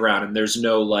allowed to stick around and there's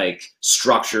no like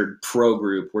structured pro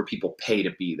group where people pay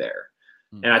to be there.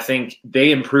 And I think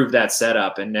they improved that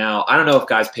setup. And now I don't know if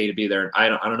guys pay to be there. I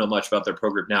don't know much about their pro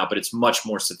group now, but it's much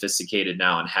more sophisticated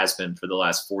now and has been for the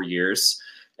last 4 years.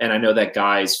 And I know that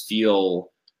guys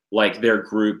feel like their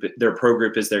pro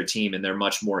group is their team, and they're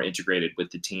much more integrated with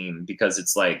the team because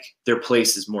it's like their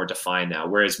place is more defined now.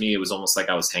 Whereas me, it was almost like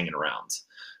I was hanging around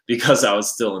because I was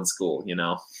still in school, you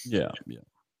know? Yeah.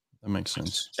 That makes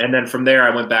sense. And then from there,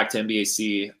 I went back to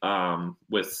NBAC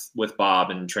with Bob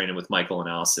and training with Michael and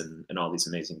Allison and all these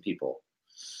amazing people.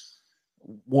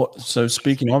 So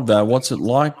speaking of that, what's it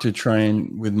like to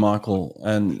train with Michael?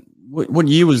 And what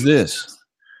year was this?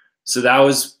 So that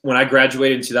was when I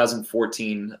graduated in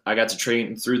 2014. I got to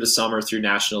train through the summer through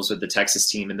nationals with the Texas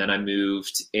team, and then I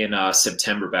moved in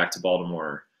September back to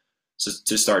Baltimore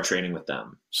to start training with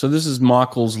them. So this is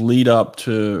Michael's lead up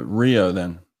to Rio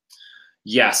then?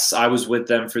 Yes, I was with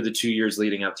them for the 2 years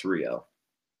leading up to Rio.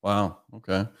 Wow.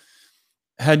 Okay.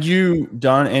 Had you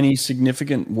done any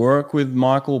significant work with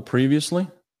Michael previously?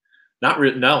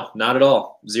 No, not at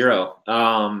all. Zero.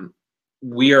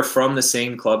 We are from the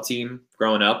same club team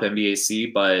growing up,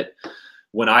 NBAC, but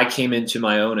when I came into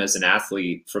my own as an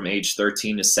athlete from age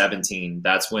 13 to 17,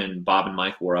 that's when Bob and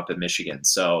Michael were up at Michigan.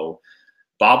 So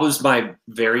Bob was my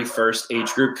very first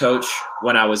age group coach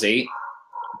when I was 8,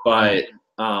 but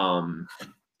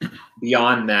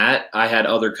beyond that, I had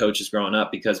other coaches growing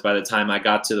up because by the time I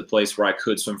got to the place where I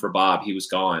could swim for Bob, he was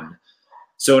gone.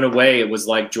 So in a way, it was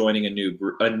like joining a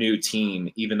new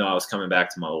team, even though I was coming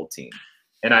back to my old team.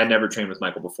 And I had never trained with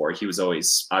Michael before. He was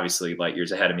always obviously light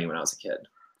years ahead of me when I was a kid.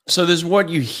 So there's what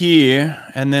you hear,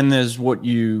 and then there's what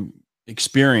you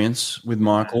experience with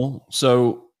Michael.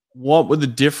 So what were the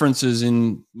differences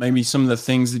in maybe some of the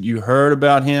things that you heard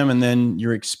about him and then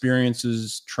your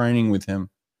experiences training with him?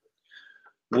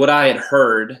 What I had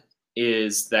heard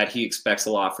is that he expects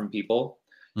a lot from people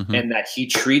and that he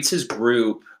treats his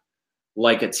group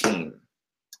like a team.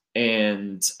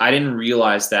 And I didn't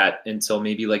realize that until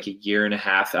maybe like a year and a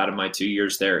half out of my 2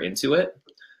 years there into it.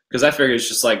 Because I figured it's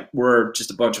just like, we're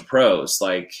just a bunch of pros.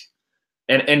 Like,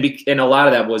 and a lot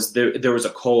of that was there was a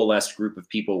coalesced group of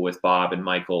people with Bob and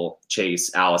Michael, Chase,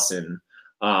 Allison,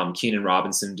 Keenan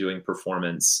Robinson doing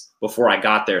performance before I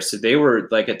got there. So they were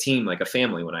like a team, like a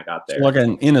family when I got there. Like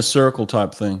an inner circle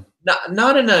type thing.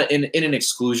 Not in an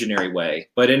exclusionary way,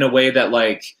 but in a way that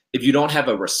like, if you don't have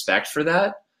a respect for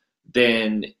that,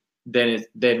 then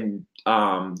you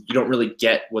don't really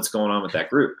get what's going on with that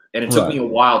group. And it took me a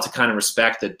while to kind of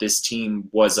respect that this team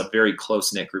was a very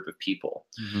close-knit group of people.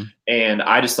 And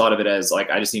I just thought of it as like,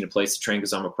 I just need a place to train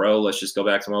because I'm a pro. Let's just go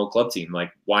back to my old club team.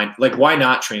 Like why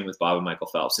not train with Bob and Michael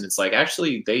Phelps? And it's like,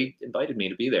 actually, they invited me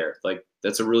to be there. Like,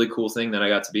 that's a really cool thing that I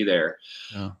got to be there.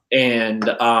 Yeah.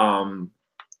 And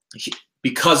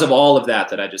because of all of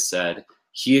that I just said,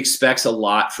 he expects a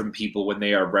lot from people when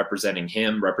they are representing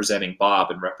him, representing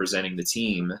Bob, and representing the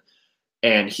team.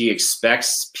 And he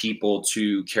expects people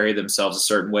to carry themselves a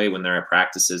certain way when they're at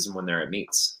practices and when they're at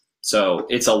meets. So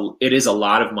it is a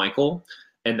lot of Michael,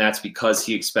 and that's because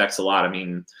he expects a lot. I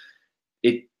mean,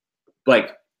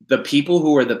 like the people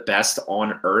who are the best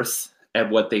on earth at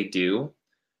what they do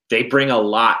they bring a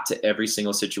lot to every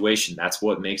single situation. That's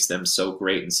what makes them so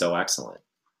great and so excellent.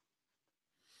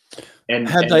 And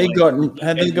had they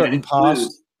gotten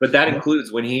past? But that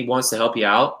includes when he wants to help you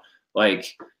out,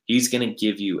 like he's going to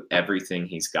give you everything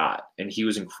he's got. And he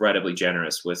was incredibly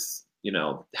generous with, you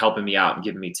know, helping me out and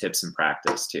giving me tips in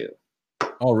practice too.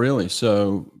 Oh, really?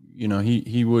 So, you know,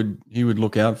 he would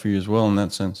look out for you as well in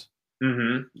that sense.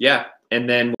 Mm-hmm. Yeah. And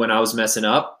then when I was messing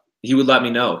up, he would let me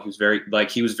know.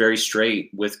 He was very straight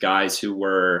with guys who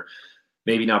were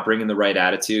maybe not bringing the right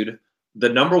attitude. The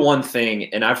number one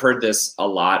thing, and I've heard this a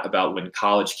lot about when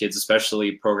college kids, especially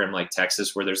a program like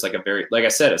Texas, where there's like a very, like I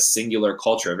said, a singular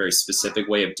culture, a very specific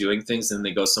way of doing things, and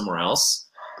they go somewhere else.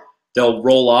 They'll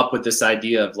roll up with this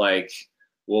idea of like,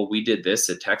 well, we did this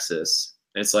at Texas.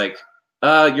 And it's like,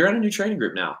 you're in a new training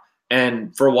group now.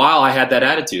 And for a while I had that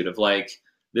attitude of like,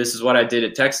 this is what I did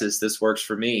at Texas. This works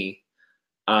for me.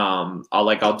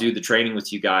 I'll do the training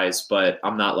with you guys, but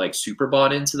I'm not like super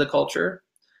bought into the culture.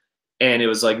 And it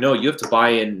was like, no, you have to buy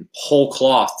in whole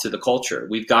cloth to the culture.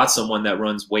 We've got someone that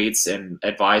runs weights and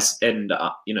advice and,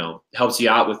 you know, helps you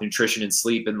out with nutrition and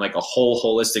sleep and like a whole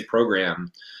holistic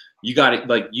program. You got to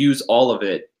like use all of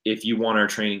it if you want our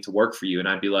training to work for you. And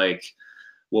I'd be like,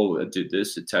 well, I did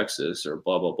this at Texas or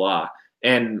blah, blah, blah.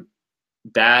 And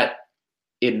that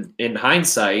in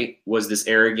hindsight was this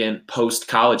arrogant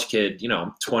post-college kid, you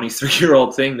know,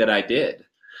 23-year-old thing that I did.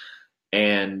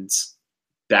 And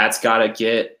that's got to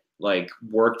get like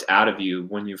worked out of you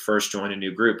when you first join a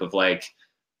new group of like,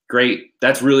 great,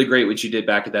 that's really great what you did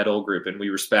back at that old group. And we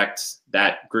respect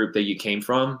that group that you came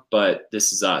from, but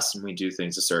this is us and we do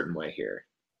things a certain way here.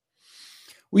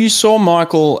 Well, you saw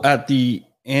Michael at the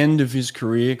end of his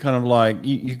career, kind of like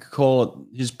you could call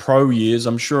it his pro years.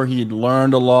 I'm sure he had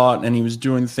learned a lot and he was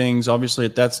doing things obviously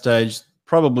at that stage,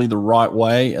 probably the right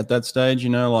way at that stage, you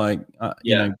know, like,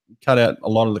 you know, cut out a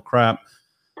lot of the crap.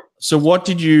 So what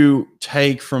did you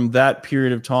take from that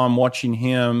period of time watching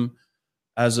him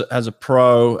as a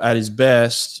pro at his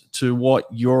best to what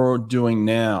you're doing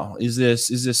now? Is there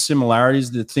similarities,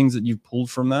 the things that you've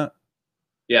pulled from that?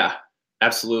 Yeah,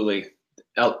 absolutely.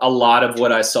 A lot of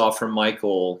what I saw from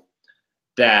Michael,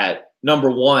 that number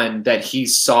one, that he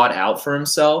sought out for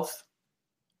himself,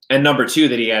 and number two,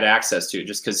 that he had access to,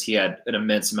 just because he had an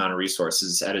immense amount of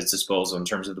resources at his disposal in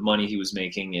terms of the money he was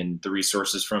making and the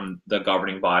resources from the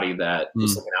governing body that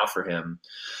was looking out for him.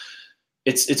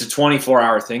 It's a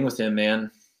 24-hour thing with him,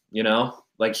 man. You know,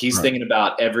 like he's thinking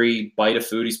about every bite of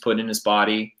food he's putting in his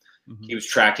body. He was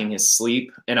tracking his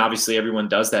sleep, and obviously everyone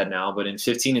does that now. But in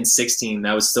 15 and 16,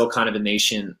 that was still kind of a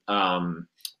nascent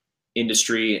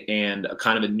industry and a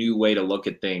kind of a new way to look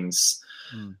at things.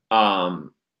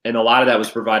 And a lot of that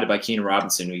was provided by Keenan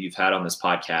Robinson, who you've had on this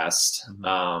podcast.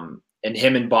 And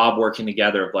him and Bob working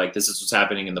together of like, this is what's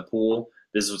happening in the pool.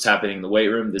 This is what's happening in the weight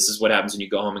room. This is what happens when you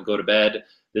go home and go to bed.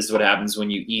 This is what happens when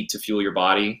you eat to fuel your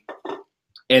body.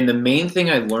 And the main thing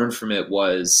I learned from it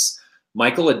was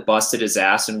Michael had busted his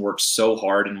ass and worked so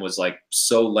hard and was like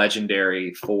so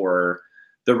legendary for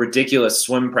the ridiculous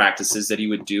swim practices that he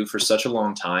would do for such a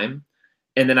long time.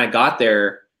 And then I got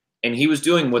there and he was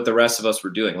doing what the rest of us were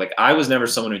doing. Like I was never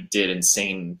someone who did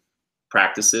insane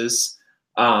practices.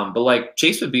 But like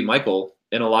Chase would beat Michael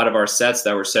in a lot of our sets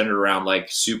that were centered around like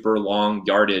super long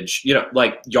yardage, you know,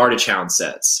 like yardage hound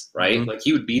sets, right? Like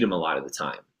he would beat him a lot of the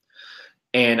time.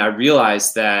 And I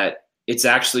realized that it's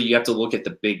actually, you have to look at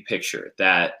the big picture,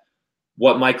 that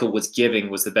what Michael was giving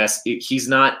was the best. He's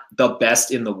not the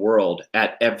best in the world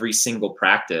at every single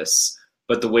practice,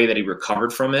 but the way that he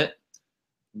recovered from it,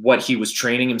 what he was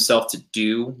training himself to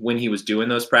do when he was doing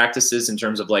those practices in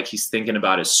terms of like, he's thinking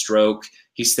about his stroke.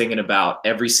 He's thinking about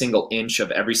every single inch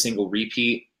of every single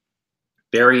repeat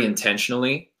very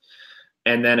intentionally.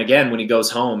 And then again, when he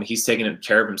goes home, he's taking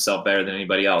care of himself better than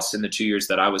anybody else in the 2 years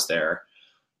that I was there.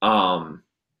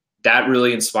 That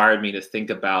really inspired me to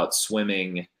think about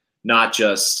swimming, not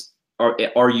just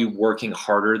are you working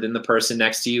harder than the person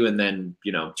next to you and then,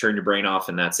 you know, turn your brain off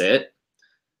and that's it.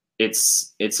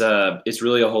 It's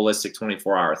really a holistic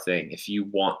 24-hour thing. If you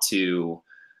want to,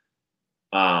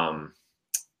 I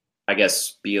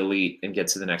guess, be elite and get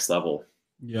to the next level.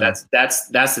 Yeah. That's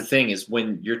the thing, is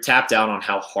when you're tapped out on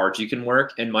how hard you can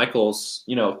work. And Michael's,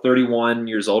 you know, 31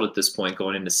 years old at this point,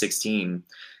 going into 16.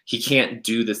 He can't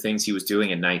do the things he was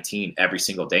doing at 19 every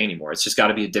single day anymore. It's just got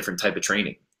to be a different type of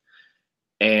training.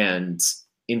 And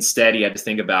instead, he had to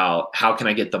think about, how can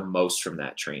I get the most from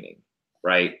that training,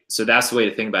 right? So that's the way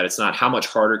to think about it. It's not how much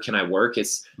harder can I work.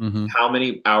 It's how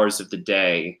many hours of the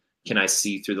day can I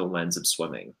see through the lens of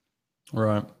swimming.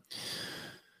 Right.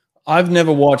 I've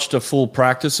never watched a full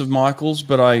practice of Michael's,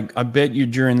 but I bet you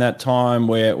during that time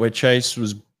where Chase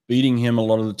was beating him a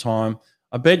lot of the time.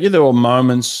 I bet you there were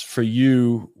moments for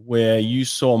you where you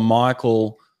saw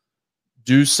Michael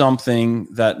do something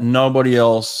that nobody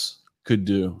else could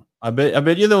do. I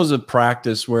bet you there was a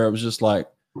practice where it was just like,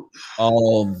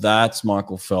 oh, that's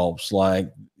Michael Phelps.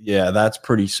 Like, yeah, that's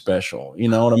pretty special. You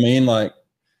know what I mean? Like,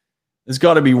 there's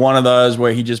got to be one of those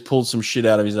where he just pulled some shit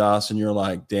out of his ass and you're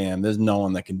like, damn, there's no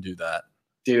one that can do that.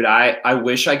 Dude, I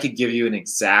wish I could give you an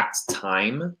exact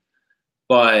time,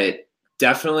 but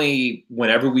definitely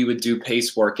whenever we would do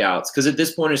pace workouts, because at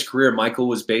this point in his career, Michael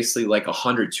was basically like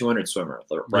 100, 200 swimmer,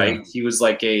 right? Yeah. He was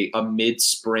like a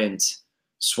mid-sprint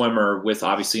swimmer with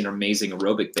obviously an amazing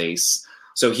aerobic base.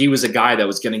 So he was a guy that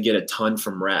was going to get a ton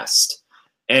from rest.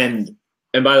 And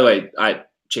by the way,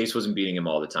 Chase wasn't beating him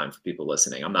all the time for people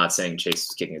listening. I'm not saying Chase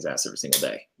was kicking his ass every single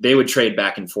day. They would trade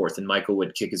back and forth, and Michael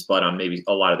would kick his butt on maybe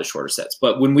a lot of the shorter sets.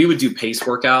 But when we would do pace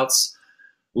workouts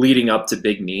leading up to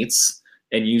big meets,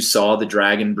 and you saw the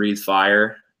Dragon breathe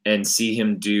fire and see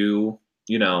him do,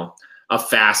 you know, a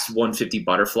fast 150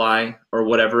 butterfly or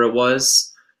whatever it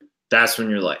was, that's when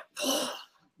you're like, oh.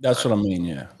 That's what I mean,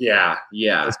 yeah.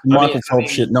 Yeah. It's Michael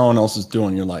Phelps shit no one else is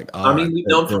doing. You're like, I mean, we've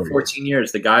known for 14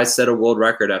 years. The guy set a world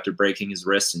record after breaking his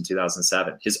wrist in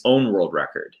 2007, his own world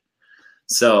record.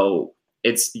 So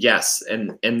it's, yes,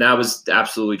 and that was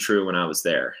absolutely true when I was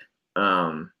there.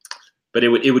 But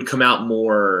it would come out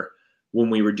more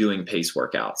when we were doing pace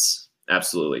workouts,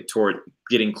 absolutely, toward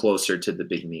getting closer to the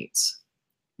big meets.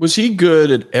 Was he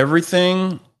good at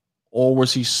everything, or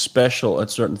was he special at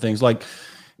certain things? Like,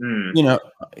 you know,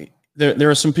 there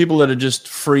are some people that are just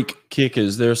freak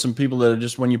kickers. There are some people that are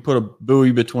just, when you put a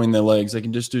buoy between their legs, they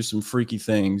can just do some freaky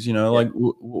things, you know, like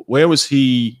where was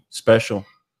he special?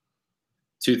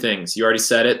 Two things. You already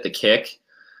said it, the kick.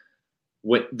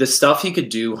 What the stuff he could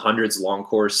do, hundreds long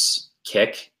course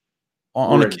kick.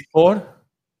 On a kickboard?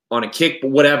 On a kick,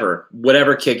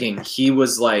 whatever kicking, he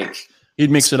was like, he'd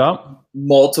mix it up.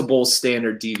 Multiple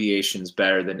standard deviations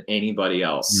better than anybody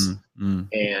else.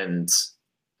 And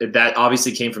that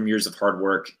obviously came from years of hard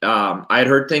work. I had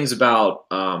heard things about,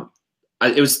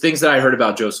 it was things that I heard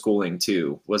about Joe Schooling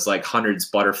too, was like hundreds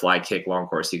butterfly kick long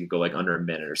course. He could go like under a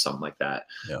minute or something like that.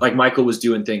 Yeah. Like Michael was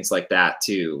doing things like that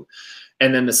too.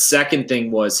 And then the second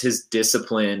thing was his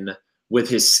discipline with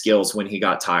his skills when he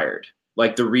got tired.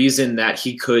 Like the reason that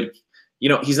he could, you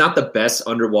know, he's not the best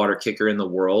underwater kicker in the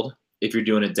world if you're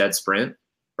doing a dead sprint,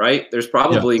 right? There was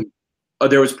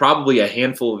probably a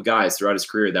handful of guys throughout his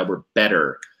career that were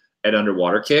better at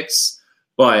underwater kicks,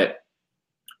 but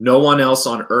no one else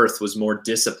on earth was more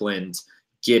disciplined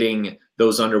getting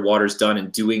those underwaters done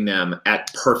and doing them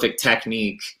at perfect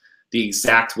technique, the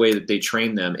exact way that they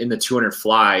trained them in the 200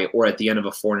 fly or at the end of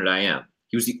a 400 IM.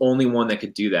 He was the only one that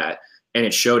could do that, and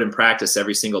it showed in practice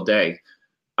every single day.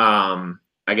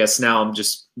 I guess now I'm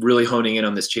just really honing in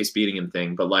on this Chase beating him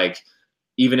thing, but like,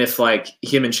 even if like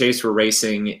him and Chase were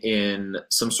racing in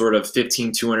some sort of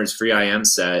 15 200s free IM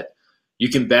set, you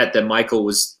can bet that Michael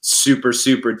was super,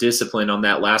 super disciplined on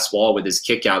that last wall with his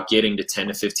kick out, getting to 10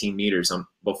 to 15 meters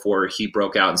before he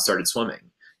broke out and started swimming.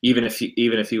 Even if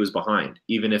he was behind,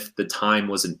 even if the time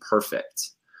wasn't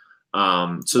perfect.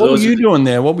 So what were you doing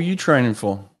there? What were you training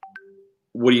for?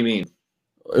 What do you mean?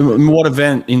 What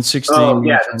event in 16? Oh,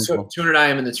 yeah, 200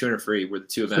 IM and the 200 free were the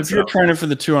two events. So if you're training for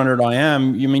the 200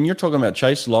 IM, you mean, you're talking about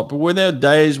Chase a lot, but were there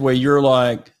days where you're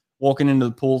like walking into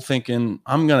the pool thinking,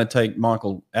 I'm going to take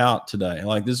Michael out today?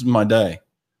 Like, this is my day.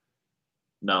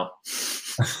 No.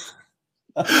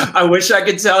 I wish I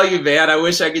could tell you, man. I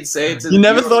wish I could say it to you.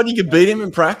 Never thought you could beat him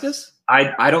in practice?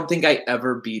 I don't think I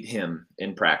ever beat him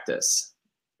in practice.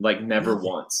 Like never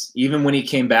once. Even when he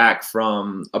came back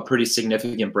from a pretty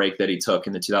significant break that he took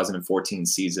in the 2014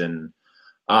 season,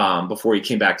 before he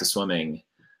came back to swimming,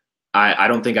 I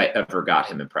don't think I ever got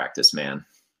him in practice, man.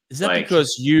 Is that like,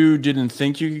 because you didn't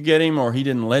think you could get him, or he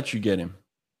didn't let you get him?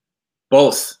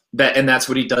 Both. And that's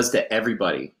what he does to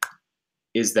everybody,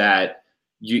 is that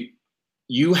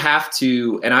you have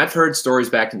to, and I've heard stories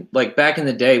back in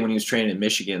the day when he was training in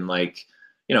Michigan, like,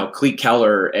 you know, Cleet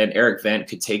Keller and Eric Vent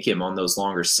could take him on those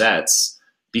longer sets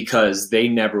because they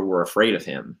never were afraid of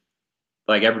him.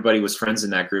 Like, everybody was friends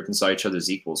in that group and saw each other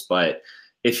as equals. But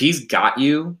if he's got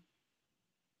you,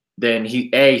 then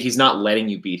he's not letting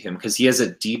you beat him, because he has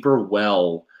a deeper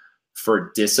well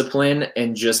for discipline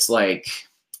and just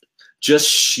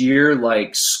sheer,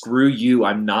 like, screw you,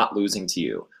 I'm not losing to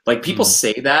you. Like, people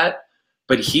say that,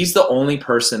 but he's the only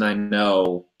person I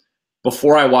know,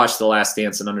 before I watched The Last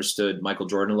Dance and understood Michael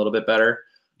Jordan a little bit better,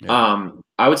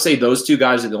 I would say those two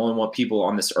guys are the only people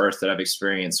on this earth that I've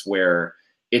experienced where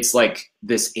it's like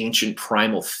this ancient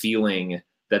primal feeling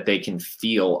that they can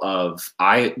feel of,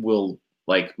 I will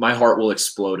Like, my heart will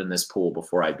explode in this pool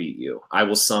before I beat you. I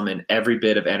will summon every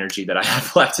bit of energy that I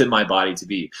have left in my body to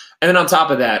beat. And then on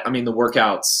top of that, I mean, the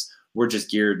workouts were just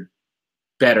geared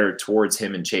better towards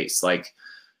him and Chase. Like,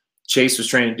 Chase was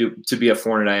training to be a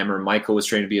 400 IMer. Michael was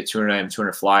training to be a 200 IM,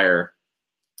 200 flyer.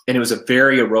 And it was a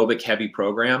very aerobic heavy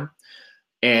program.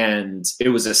 And it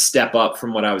was a step up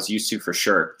from what I was used to for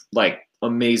sure. Like,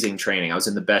 amazing training. I was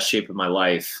in the best shape of my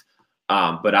life.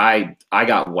 But I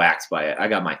got whacked by it. I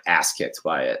got my ass kicked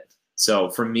by it. So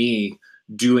for me,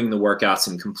 doing the workouts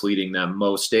and completing them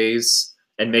most days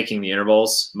and making the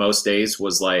intervals most days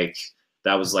was like,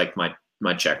 that was like my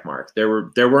check mark. There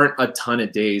weren't a ton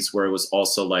of days where it was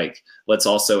also like, let's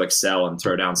also excel and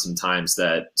throw down some times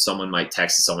that someone might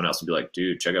text someone else and be like,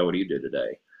 dude, check out what you did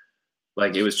today.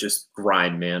 Like, it was just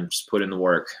grind, man. Just put in the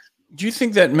work. Do you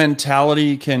think that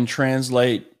mentality can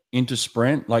translate into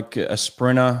sprint? Like, a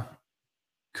sprinter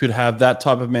could have that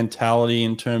type of mentality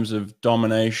in terms of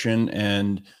domination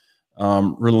and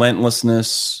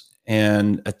relentlessness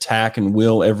and attack and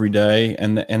will every day,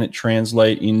 and it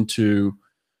translate into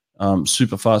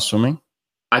super fast swimming?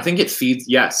 I think it feeds,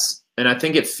 yes. And I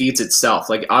think it feeds itself.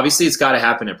 Like, obviously it's got to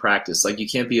happen in practice. Like, you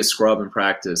can't be a scrub in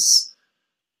practice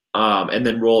and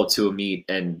then roll it to a meet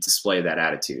and display that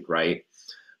attitude, right?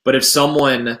 But if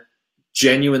someone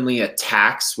genuinely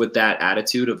attacks with that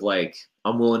attitude of like,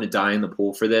 I'm willing to die in the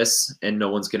pool for this and no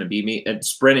one's going to beat me, and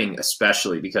sprinting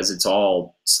especially, because it's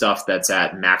all stuff that's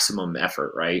at maximum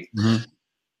effort, right?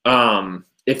 Mm-hmm.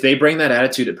 If they bring that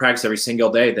attitude to practice every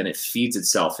single day, then it feeds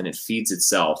itself and it feeds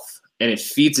itself and it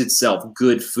feeds itself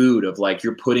good food of like,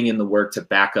 you're putting in the work to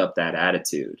back up that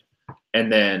attitude.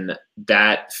 And then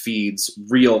that feeds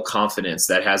real confidence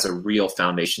that has a real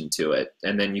foundation to it.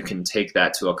 And then you can take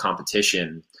that to a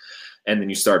competition and then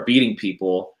you start beating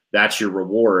people. That's your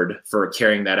reward for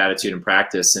carrying that attitude in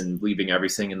practice and leaving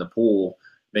everything in the pool.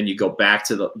 Then you go back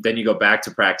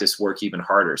to practice, work even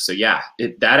harder. So yeah,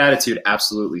 that attitude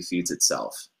absolutely feeds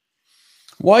itself.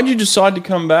 Why did you decide to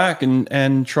come back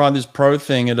and try this pro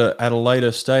thing at a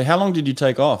later stage? How long did you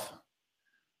take off?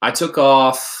 I took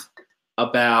off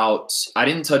I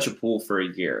didn't touch a pool for a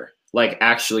year, like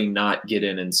actually not get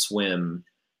in and swim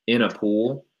in a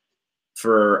pool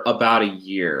for about a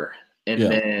year. And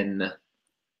then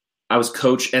I was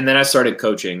and then I started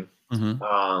coaching.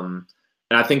 Mm-hmm.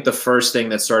 And I think the first thing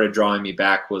that started drawing me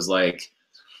back was like,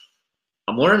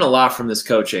 I'm learning a lot from this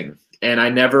coaching. And I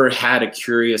never had a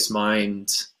curious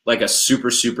mind, like a super,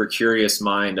 super curious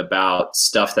mind about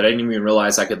stuff that I didn't even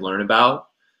realize I could learn about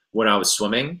when I was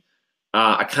swimming.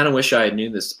 I kind of wish I knew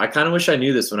this. I kind of wish I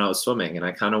knew this when I was swimming, and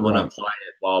I kind of want to apply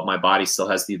it while my body still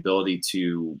has the ability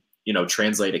to,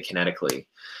 translate it kinetically.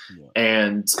 Yeah.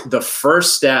 And the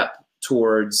first step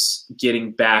towards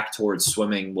getting back towards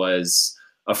swimming was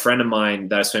a friend of mine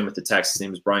that I swam with the text. His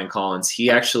name is Brian Collins. He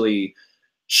actually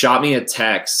shot me a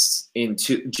text in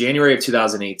January of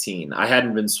 2018. I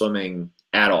hadn't been swimming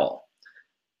at all.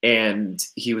 And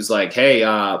he was like, hey,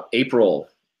 April,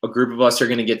 a group of us are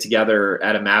going to get together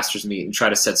at a Masters meet and try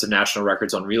to set some national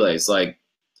records on relays. Like,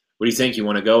 what do you think? You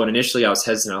want to go? And initially I was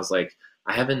hesitant. I was like,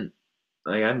 I haven't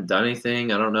done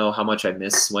anything. I don't know how much I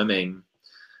miss swimming.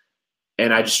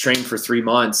 And I just trained for 3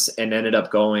 months and ended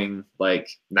up going like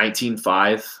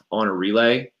 19.5 on a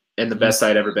relay. And the best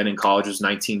I'd ever been in college was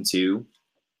 19.2.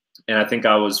 And I think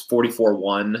I was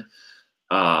 44.1,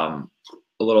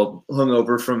 a little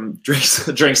hungover from drinks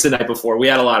the night before. We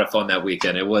had a lot of fun that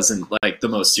weekend. It wasn't like the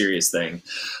most serious thing,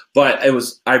 but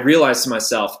I realized to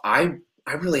myself, I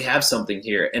really have something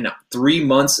here. And 3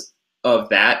 months of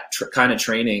that kind of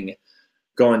training,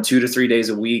 going 2 to 3 days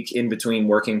a week in between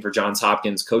working for Johns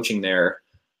Hopkins, coaching there,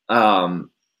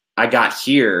 I got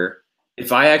here.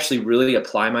 If I actually really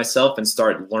apply myself and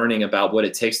start learning about what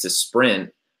it takes to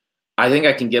sprint, I think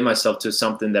I can get myself to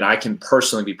something that I can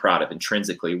personally be proud of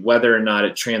intrinsically. Whether or not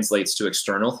it translates to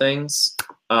external things,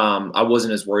 I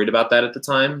wasn't as worried about that at the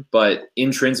time, but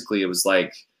intrinsically it was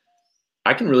like,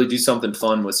 I can really do something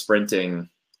fun with sprinting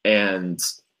and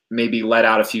maybe let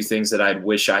out a few things that I'd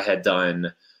wish I had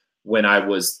done when I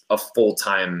was a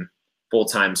full-time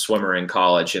swimmer in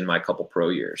college in my couple pro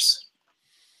years.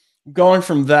 Going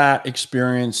from that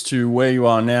experience to where you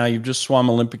are now, you've just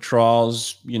swum Olympic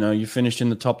trials. You finished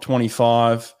in the top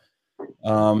 25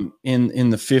 in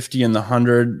the 50 and the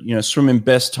 100. Swimming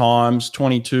best times,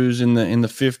 22s in the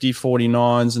 50,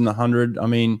 49s in the 100. I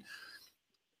mean,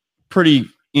 pretty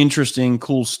interesting,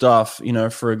 cool stuff.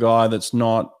 For a guy that's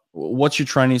not. What's your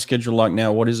training schedule like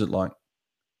now? What is it like?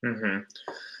 Mm-hmm.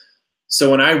 So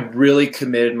when I really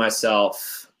committed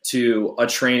myself to a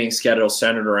training schedule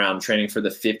centered around training for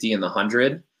the 50 and the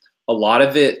 100, a lot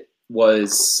of it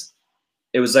was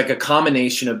it was like a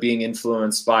combination of being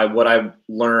influenced by what I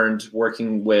learned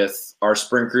working with our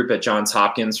sprint group at Johns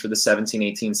Hopkins for the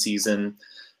 17-18 season,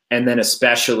 and then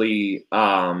especially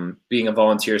being a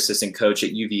volunteer assistant coach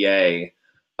at UVA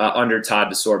under Todd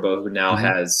DeSorbo, who now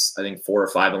has, I think, 4 or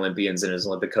 5 Olympians and is an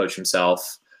Olympic coach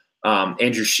himself.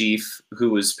 Andrew Sheaf, who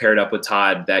was paired up with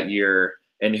Todd that year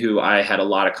and who I had a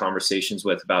lot of conversations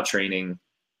with about training.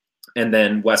 And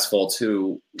then Wes Foltz,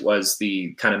 who was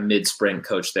the kind of mid-sprint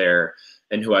coach there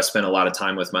and who I spent a lot of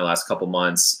time with my last couple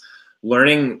months,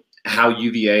 learning how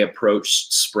UVA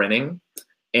approached sprinting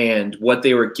and what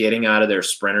they were getting out of their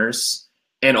sprinters,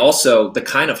 and also the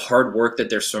kind of hard work that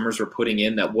their swimmers were putting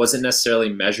in that wasn't necessarily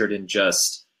measured in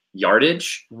just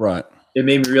yardage. Right. It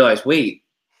made me realize, wait,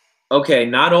 okay,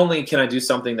 not only can I do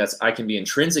something that's I can be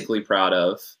intrinsically proud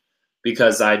of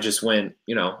because I just went,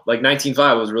 like 19.5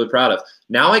 I was really proud of.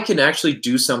 Now I can actually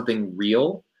do something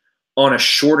real on a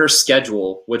shorter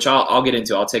schedule, which I'll get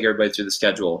into. I'll take everybody through the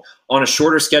schedule on a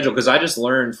shorter schedule, because I just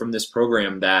learned from this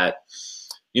program that,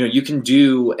 you can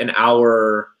do an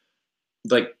hour,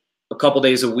 like a couple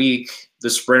days a week. The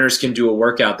sprinters can do a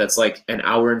workout that's like an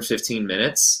hour and 15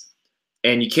 minutes.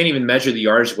 And you can't even measure the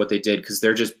yardage of what they did because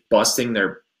they're just busting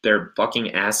their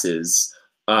fucking asses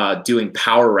doing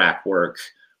power rack work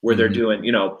where they're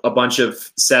doing, a bunch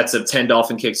of sets of 10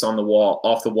 dolphin kicks on the wall,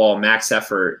 off the wall, max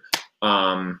effort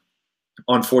on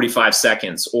 45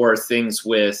 seconds, or things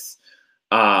with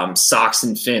socks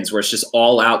and fins where it's just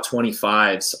all out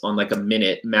 25s on like a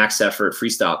minute max effort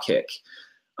freestyle kick.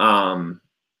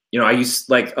 I used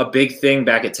like a big thing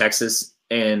back at Texas,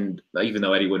 and even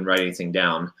though Eddie wouldn't write anything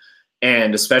down,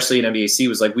 and especially in NBAC,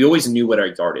 was like we always knew what our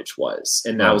yardage was,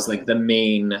 and that was like the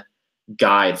main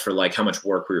guide for like how much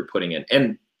work we were putting in.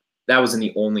 And that wasn't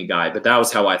the only guide, but that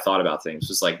was how I thought about things. It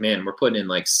was like, man, we're putting in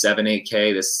like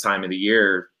 7-8K this time of the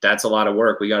year. That's a lot of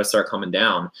work. We got to start coming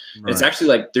down. Right. And it's actually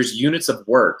like there's units of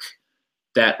work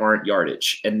that aren't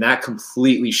yardage, and that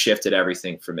completely shifted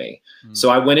everything for me. So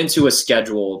I went into a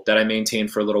schedule that I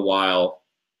maintained for a little while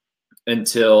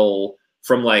until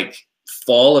from like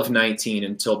fall of 19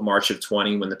 until March of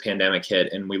 20, when the pandemic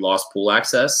hit and we lost pool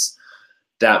access.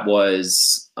 That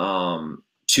was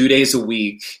 2 days a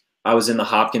week. I was in the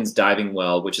Hopkins diving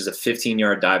well, which is a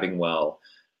 15-yard diving well,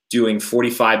 doing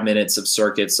 45 minutes of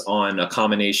circuits on a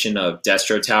combination of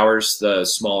Destro towers, the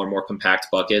smaller, more compact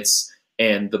buckets,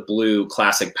 and the blue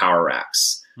classic power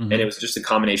racks. And it was just a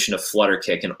combination of flutter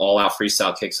kick and all-out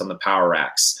freestyle kicks on the power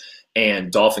racks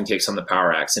and dolphin kicks on the power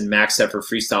racks and max effort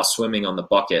freestyle swimming on the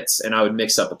buckets. And I would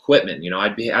mix up equipment.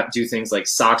 I'd do things like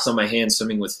socks on my hands,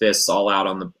 swimming with fists all out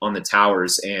on the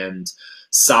towers, and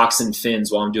socks and fins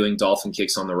while I'm doing dolphin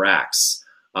kicks on the racks,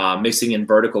 mixing in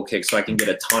vertical kicks so I can get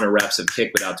a ton of reps of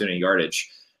kick without doing a yardage.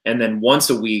 And then once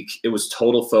a week, it was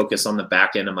total focus on the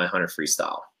back end of my 100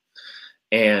 freestyle.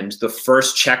 And the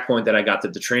first checkpoint that I got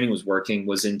that the training was working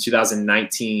was in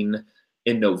 2019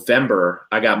 in November.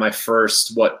 I got my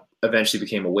first, what eventually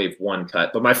became a Wave 1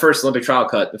 cut, but my first Olympic trial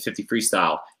cut, the 50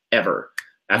 freestyle ever,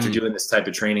 after doing this type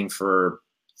of training for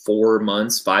 5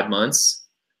 months.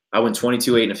 I went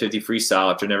 22.8 in a 50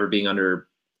 freestyle after never being under,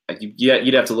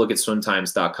 you'd have to look at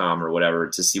swimtimes.com or whatever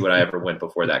to see what I ever went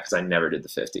before that, because I never did the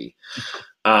 50.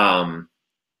 And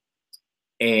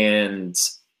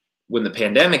when the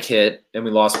pandemic hit and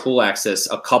we lost pool access,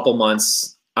 a couple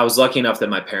months, I was lucky enough that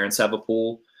my parents have a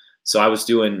pool. So I was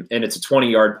doing, and it's a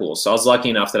 20-yard pool. So I was lucky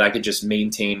enough that I could just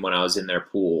maintain when I was in their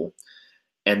pool.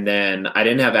 And then I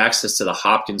didn't have access to the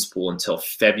Hopkins pool until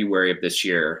February of this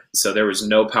year. So there was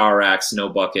no power racks, no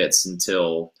buckets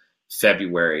until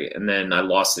February. And then I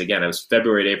lost it again. It was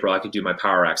February to April. I could do my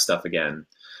power rack stuff again.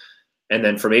 And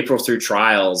then from April through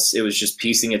trials, it was just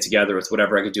piecing it together with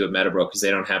whatever I could do at Meadowbrook, because they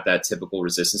don't have that typical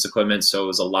resistance equipment. So it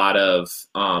was a lot of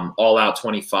all-out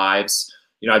 25s.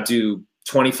 I'd do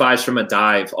 25s from a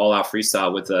dive, all-out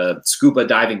freestyle with a scuba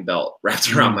diving belt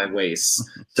wrapped around my waist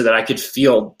so that I could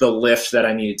feel the lift that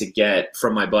I needed to get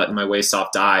from my butt and my waist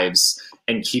off dives,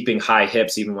 and keeping high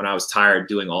hips even when I was tired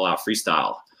doing all-out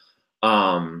freestyle.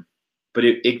 But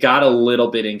it got a little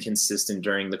bit inconsistent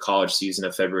during the college season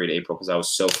of February to April because I was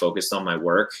so focused on my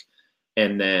work.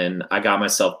 And then I got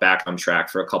myself back on track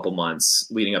for a couple months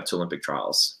leading up to Olympic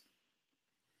trials.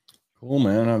 Cool,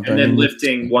 man. And then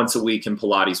lifting once a week and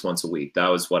Pilates once a week. That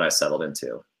was what I settled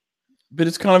into. But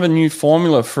it's kind of a new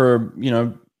formula for,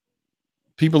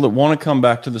 people that want to come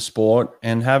back to the sport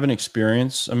and have an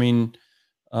experience. I mean,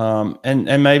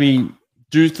 and maybe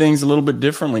do things a little bit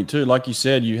differently too. Like you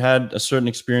said, you had a certain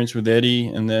experience with Eddie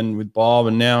and then with Bob,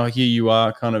 and now here you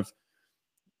are kind of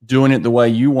doing it the way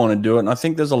you want to do it. And I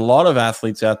think there's a lot of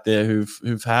athletes out there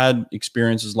who've had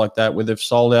experiences like that where they've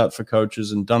sold out for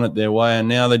coaches and done it their way, and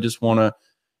now they just want to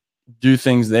do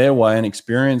things their way and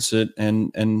experience it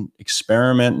and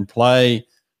experiment and play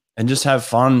and just have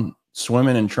fun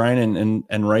swimming and training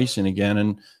and racing again.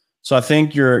 And so I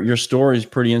think your story is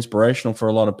pretty inspirational for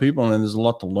a lot of people, and there's a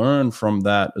lot to learn from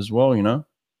that as well, you know?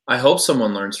 I hope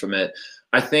someone learns from it.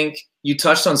 I think you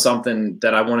touched on something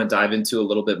that I want to dive into a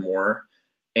little bit more.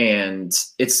 And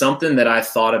it's something that I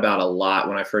thought about a lot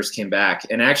when I first came back.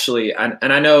 And actually,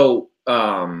 I know,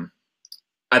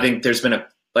 I think there's been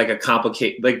a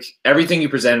complicated, like everything you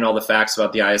presented, all the facts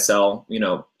about the ISL, you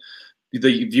know,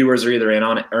 the viewers are either in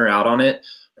on it or out on it,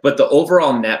 but the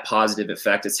overall net positive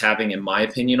effect it's having, in my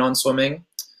opinion, on swimming.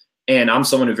 And I'm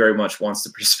someone who very much wants to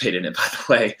participate in it, by the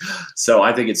way. So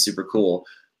I think it's super cool,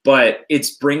 but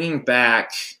it's bringing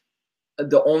back,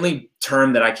 the only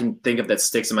term that I can think of that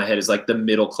sticks in my head is like the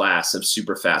middle class of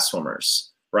super fast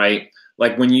swimmers, right?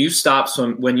 Like when you stop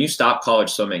college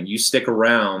swimming, you stick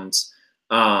around,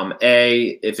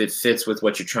 if it fits with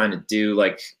what you're trying to do,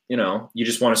 like, you know, you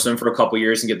just want to swim for a couple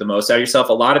years and get the most out of yourself.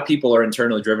 A lot of people are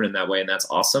internally driven in that way, and that's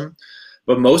awesome.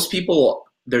 But most people,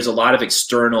 there's a lot of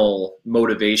external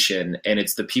motivation, and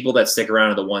it's the people that stick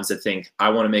around are the ones that think, I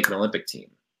want to make an Olympic team,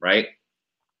 right?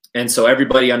 And so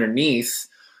everybody underneath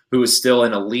who is still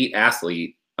an elite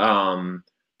athlete,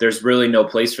 there's really no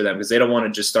place for them because they don't want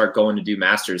to just start going to do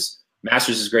masters.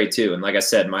 Masters is great too. And like I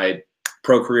said, my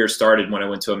pro career started when I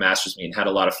went to a masters meet and had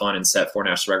a lot of fun and set 4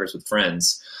 national records with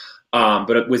friends.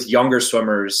 But with younger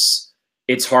swimmers,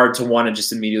 it's hard to want to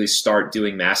just immediately start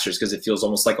doing masters because it feels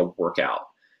almost like a workout.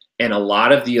 And a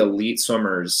lot of the elite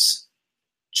swimmers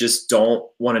just don't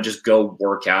want to just go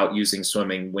work out using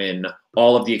swimming when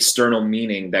all of the external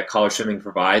meaning that college swimming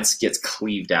provides gets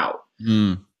cleaved out.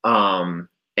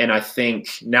 And I think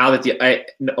now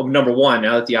that number one,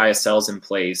 now that the ISL is in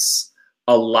place,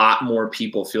 a lot more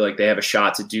people feel like they have a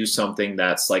shot to do something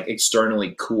that's like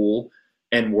externally cool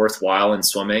and worthwhile in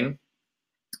swimming.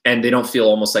 And they don't feel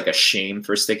almost like a shame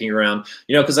for sticking around,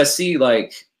 you know, because I see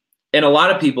like, and a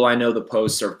lot of people I know the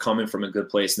posts are coming from a good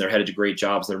place and they're headed to great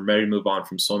jobs. They're ready to move on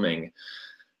from swimming.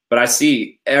 But I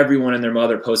see everyone and their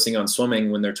mother posting on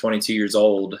swimming when they're 22 years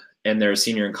old and they're a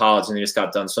senior in college and they just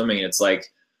got done swimming. And it's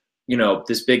like, you know,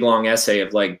 this big long essay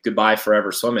of like, goodbye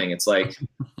forever swimming. It's like,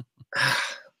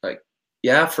 like,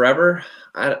 yeah, forever.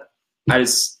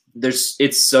 It's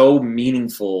so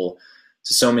meaningful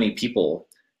to so many people.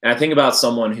 And I think about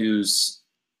someone who's,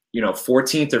 you know, the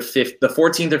 14th or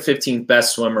 15th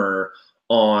best swimmer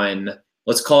on,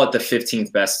 let's call it the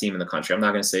 15th best team in the country. I'm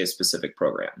not going to say a specific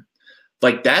program.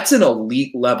 Like that's an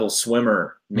elite level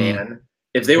swimmer, man.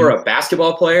 If they were a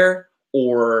basketball player,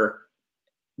 or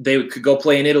they could go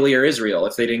play in Italy or Israel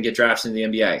if they didn't get drafted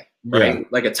in the NBA, right? Yeah.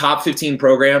 Like a top 15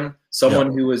 program,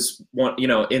 someone who was, you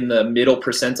know, in the middle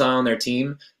percentile on their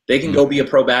team, they can go be a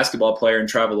pro basketball player and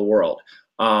travel the world.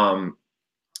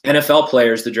 NFL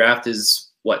players, the draft is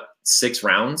what, 6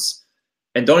 rounds?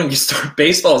 And don't even start,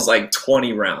 baseball is like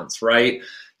 20 rounds, right?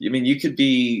 I mean, you could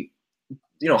be,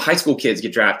 you know, high school kids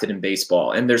get drafted in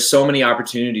baseball, and there's so many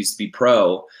opportunities to be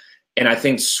pro. And I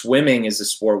think swimming is a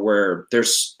sport where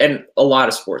there's, and a lot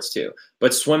of sports too,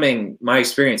 but swimming, my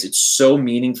experience, it's so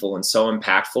meaningful and so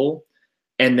impactful.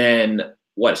 And then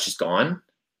what, it's just gone.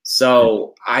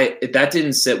 So that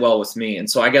didn't sit well with me. And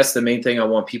so I guess the main thing I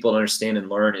want people to understand and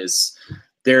learn is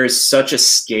there is such a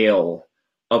scale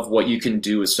of what you can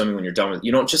do with swimming when you're done with it.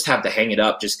 You don't just have to hang it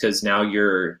up just because now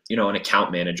you're, you know, an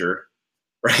account manager,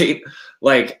 right?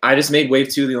 Like I just made wave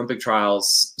 2 of the Olympic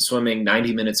trials, swimming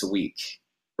 90 minutes a week,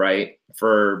 right?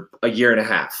 For a year and a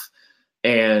half,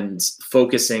 and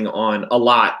focusing on a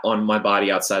lot on my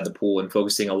body outside the pool and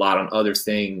focusing a lot on other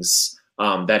things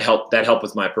that help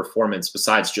with my performance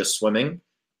besides just swimming.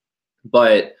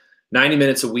 But 90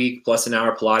 minutes a week plus an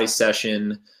hour Pilates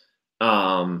session,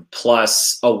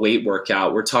 plus a weight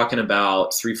workout, we're talking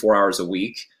about 3-4 hours a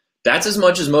week. That's as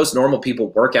much as most normal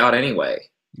people work out anyway.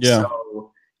 Yeah.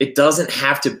 So it doesn't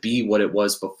have to be what it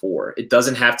was before. It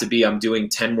doesn't have to be I'm doing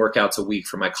 10 workouts a week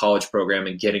for my college program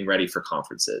and getting ready for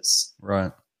conferences.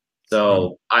 Right.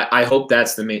 So I hope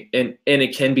that's the main, and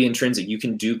it can be intrinsic. You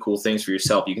can do cool things for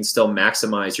yourself. You can still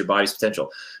maximize your body's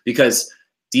potential, because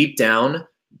deep down,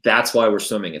 that's why we're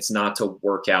swimming. It's not to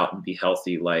work out and be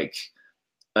healthy like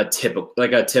a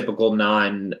typical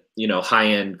non, you know,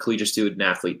 high-end collegiate student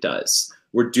athlete does.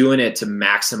 We're doing it to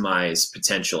maximize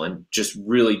potential and just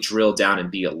really drill down and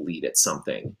be elite at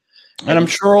something. And I'm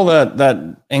sure all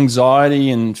that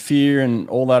anxiety and fear and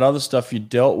all that other stuff you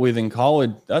dealt with in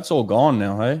college, that's all gone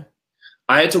now, hey?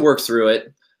 I had to work through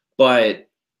it, but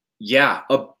yeah,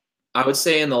 I would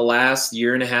say in the last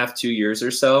year and a half, 2 years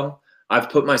or so, I've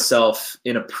put myself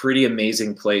in a pretty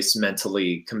amazing place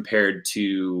mentally compared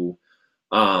to,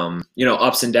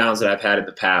 ups and downs that I've had in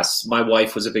the past. My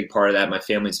wife was a big part of that. My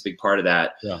family's a big part of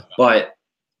that. Yeah. But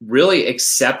really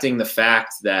accepting the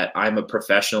fact that I'm a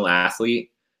professional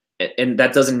athlete, and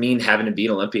that doesn't mean having to be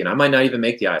an Olympian. I might not even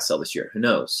make the ISL this year. Who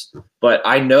knows? But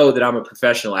I know that I'm a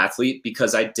professional athlete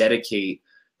because I dedicate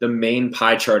the main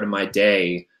pie chart of my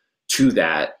day to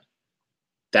that.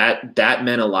 That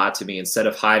meant a lot to me, instead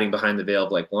of hiding behind the veil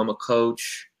of like, well, I'm a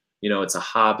coach, it's a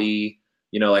hobby,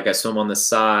 like I swim on the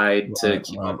side to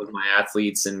keep up with my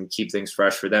athletes and keep things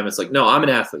fresh for them. It's like, no, I'm an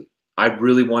athlete. I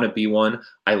really want to be one.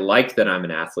 I like that I'm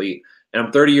an athlete, and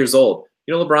I'm 30 years old.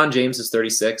 LeBron James is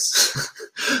 36.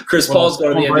 Chris Paul's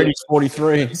going to the NBA.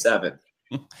 43. 7.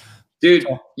 Dude,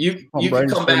 you could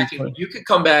come back. You could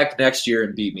come back next year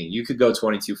and beat me. You could go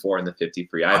 22-4 in the 50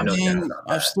 free. I have no doubt about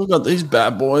that. I've still got these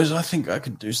bad boys. I think I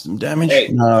could do some damage. Hey,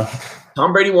 no.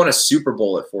 Tom Brady won a Super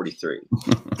Bowl at 43.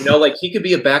 He could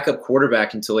be a backup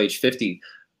quarterback until age 50.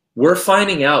 We're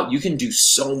finding out you can do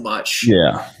so much.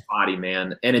 Yeah. Body,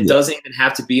 man, and it doesn't even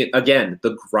have to be, again,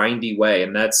 the grindy way.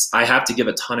 And I have to give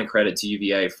a ton of credit to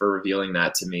UVA for revealing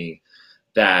that to me.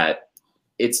 That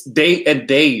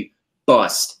they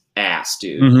bust ass,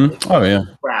 dude. Mm-hmm. Oh yeah,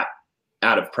 crap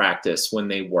out of practice when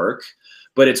they work,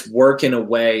 but it's work in a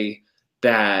way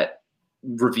that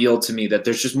revealed to me that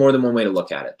there's just more than one way to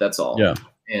look at it. That's all. Yeah.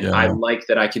 And I like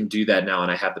that I can do that now,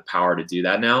 and I have the power to do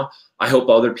that now. I hope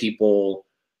other people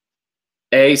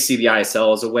see the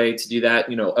ISL as a way to do that.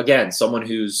 Again, someone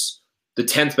who's the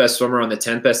 10th best swimmer on the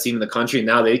 10th best team in the country,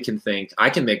 now they can think, I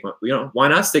can make why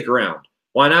not stick around?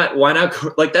 Why not?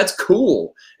 Like, that's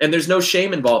cool. And there's no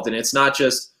shame involved in it. It's not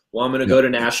just, well, I'm going to go to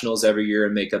nationals every year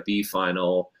and make a B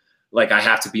final. Like, I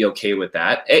have to be okay with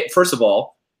that. First of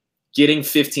all, getting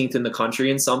 15th in the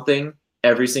country in something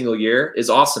every single year is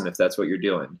awesome if that's what you're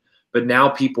doing. But now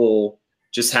people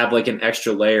just have like an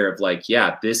extra layer of like,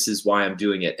 yeah, this is why I'm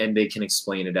doing it. And they can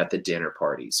explain it at the dinner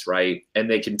parties, right? And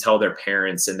they can tell their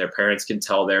parents, and their parents can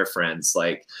tell their friends.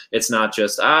 Like, it's not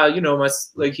just,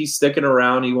 he's sticking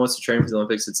around, he wants to train for the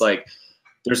Olympics. It's like,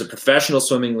 there's a professional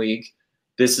swimming league.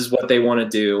 This is what they want to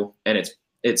do. And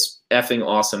it's effing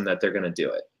awesome that they're going to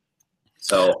do it.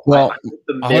 So, well,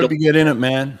 I hope you get in it,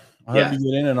 man. I hope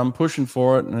you get in it. I'm pushing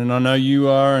for it, and I know you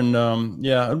are. And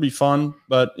it'll be fun.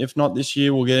 But if not this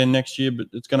year, we'll get in next year. But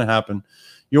it's going to happen.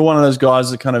 You're one of those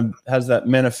guys that kind of has that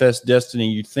manifest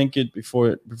destiny. You think it before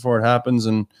it happens,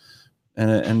 and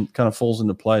kind of falls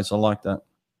into place. I like that.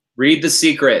 Read The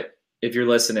Secret if you're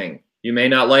listening. You may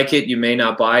not like it, you may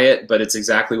not buy it, but it's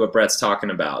exactly what Brett's talking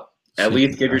about. At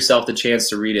least give yourself the chance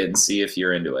to read it and see if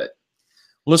you're into it.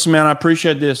 Listen, man, I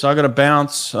appreciate this. I got to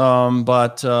bounce,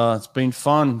 but it's been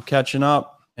fun catching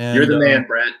up. And you're the man,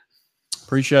 Brett.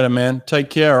 Appreciate it, man. Take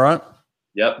care, all right?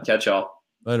 Yep. Catch y'all.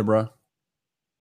 Later, bro.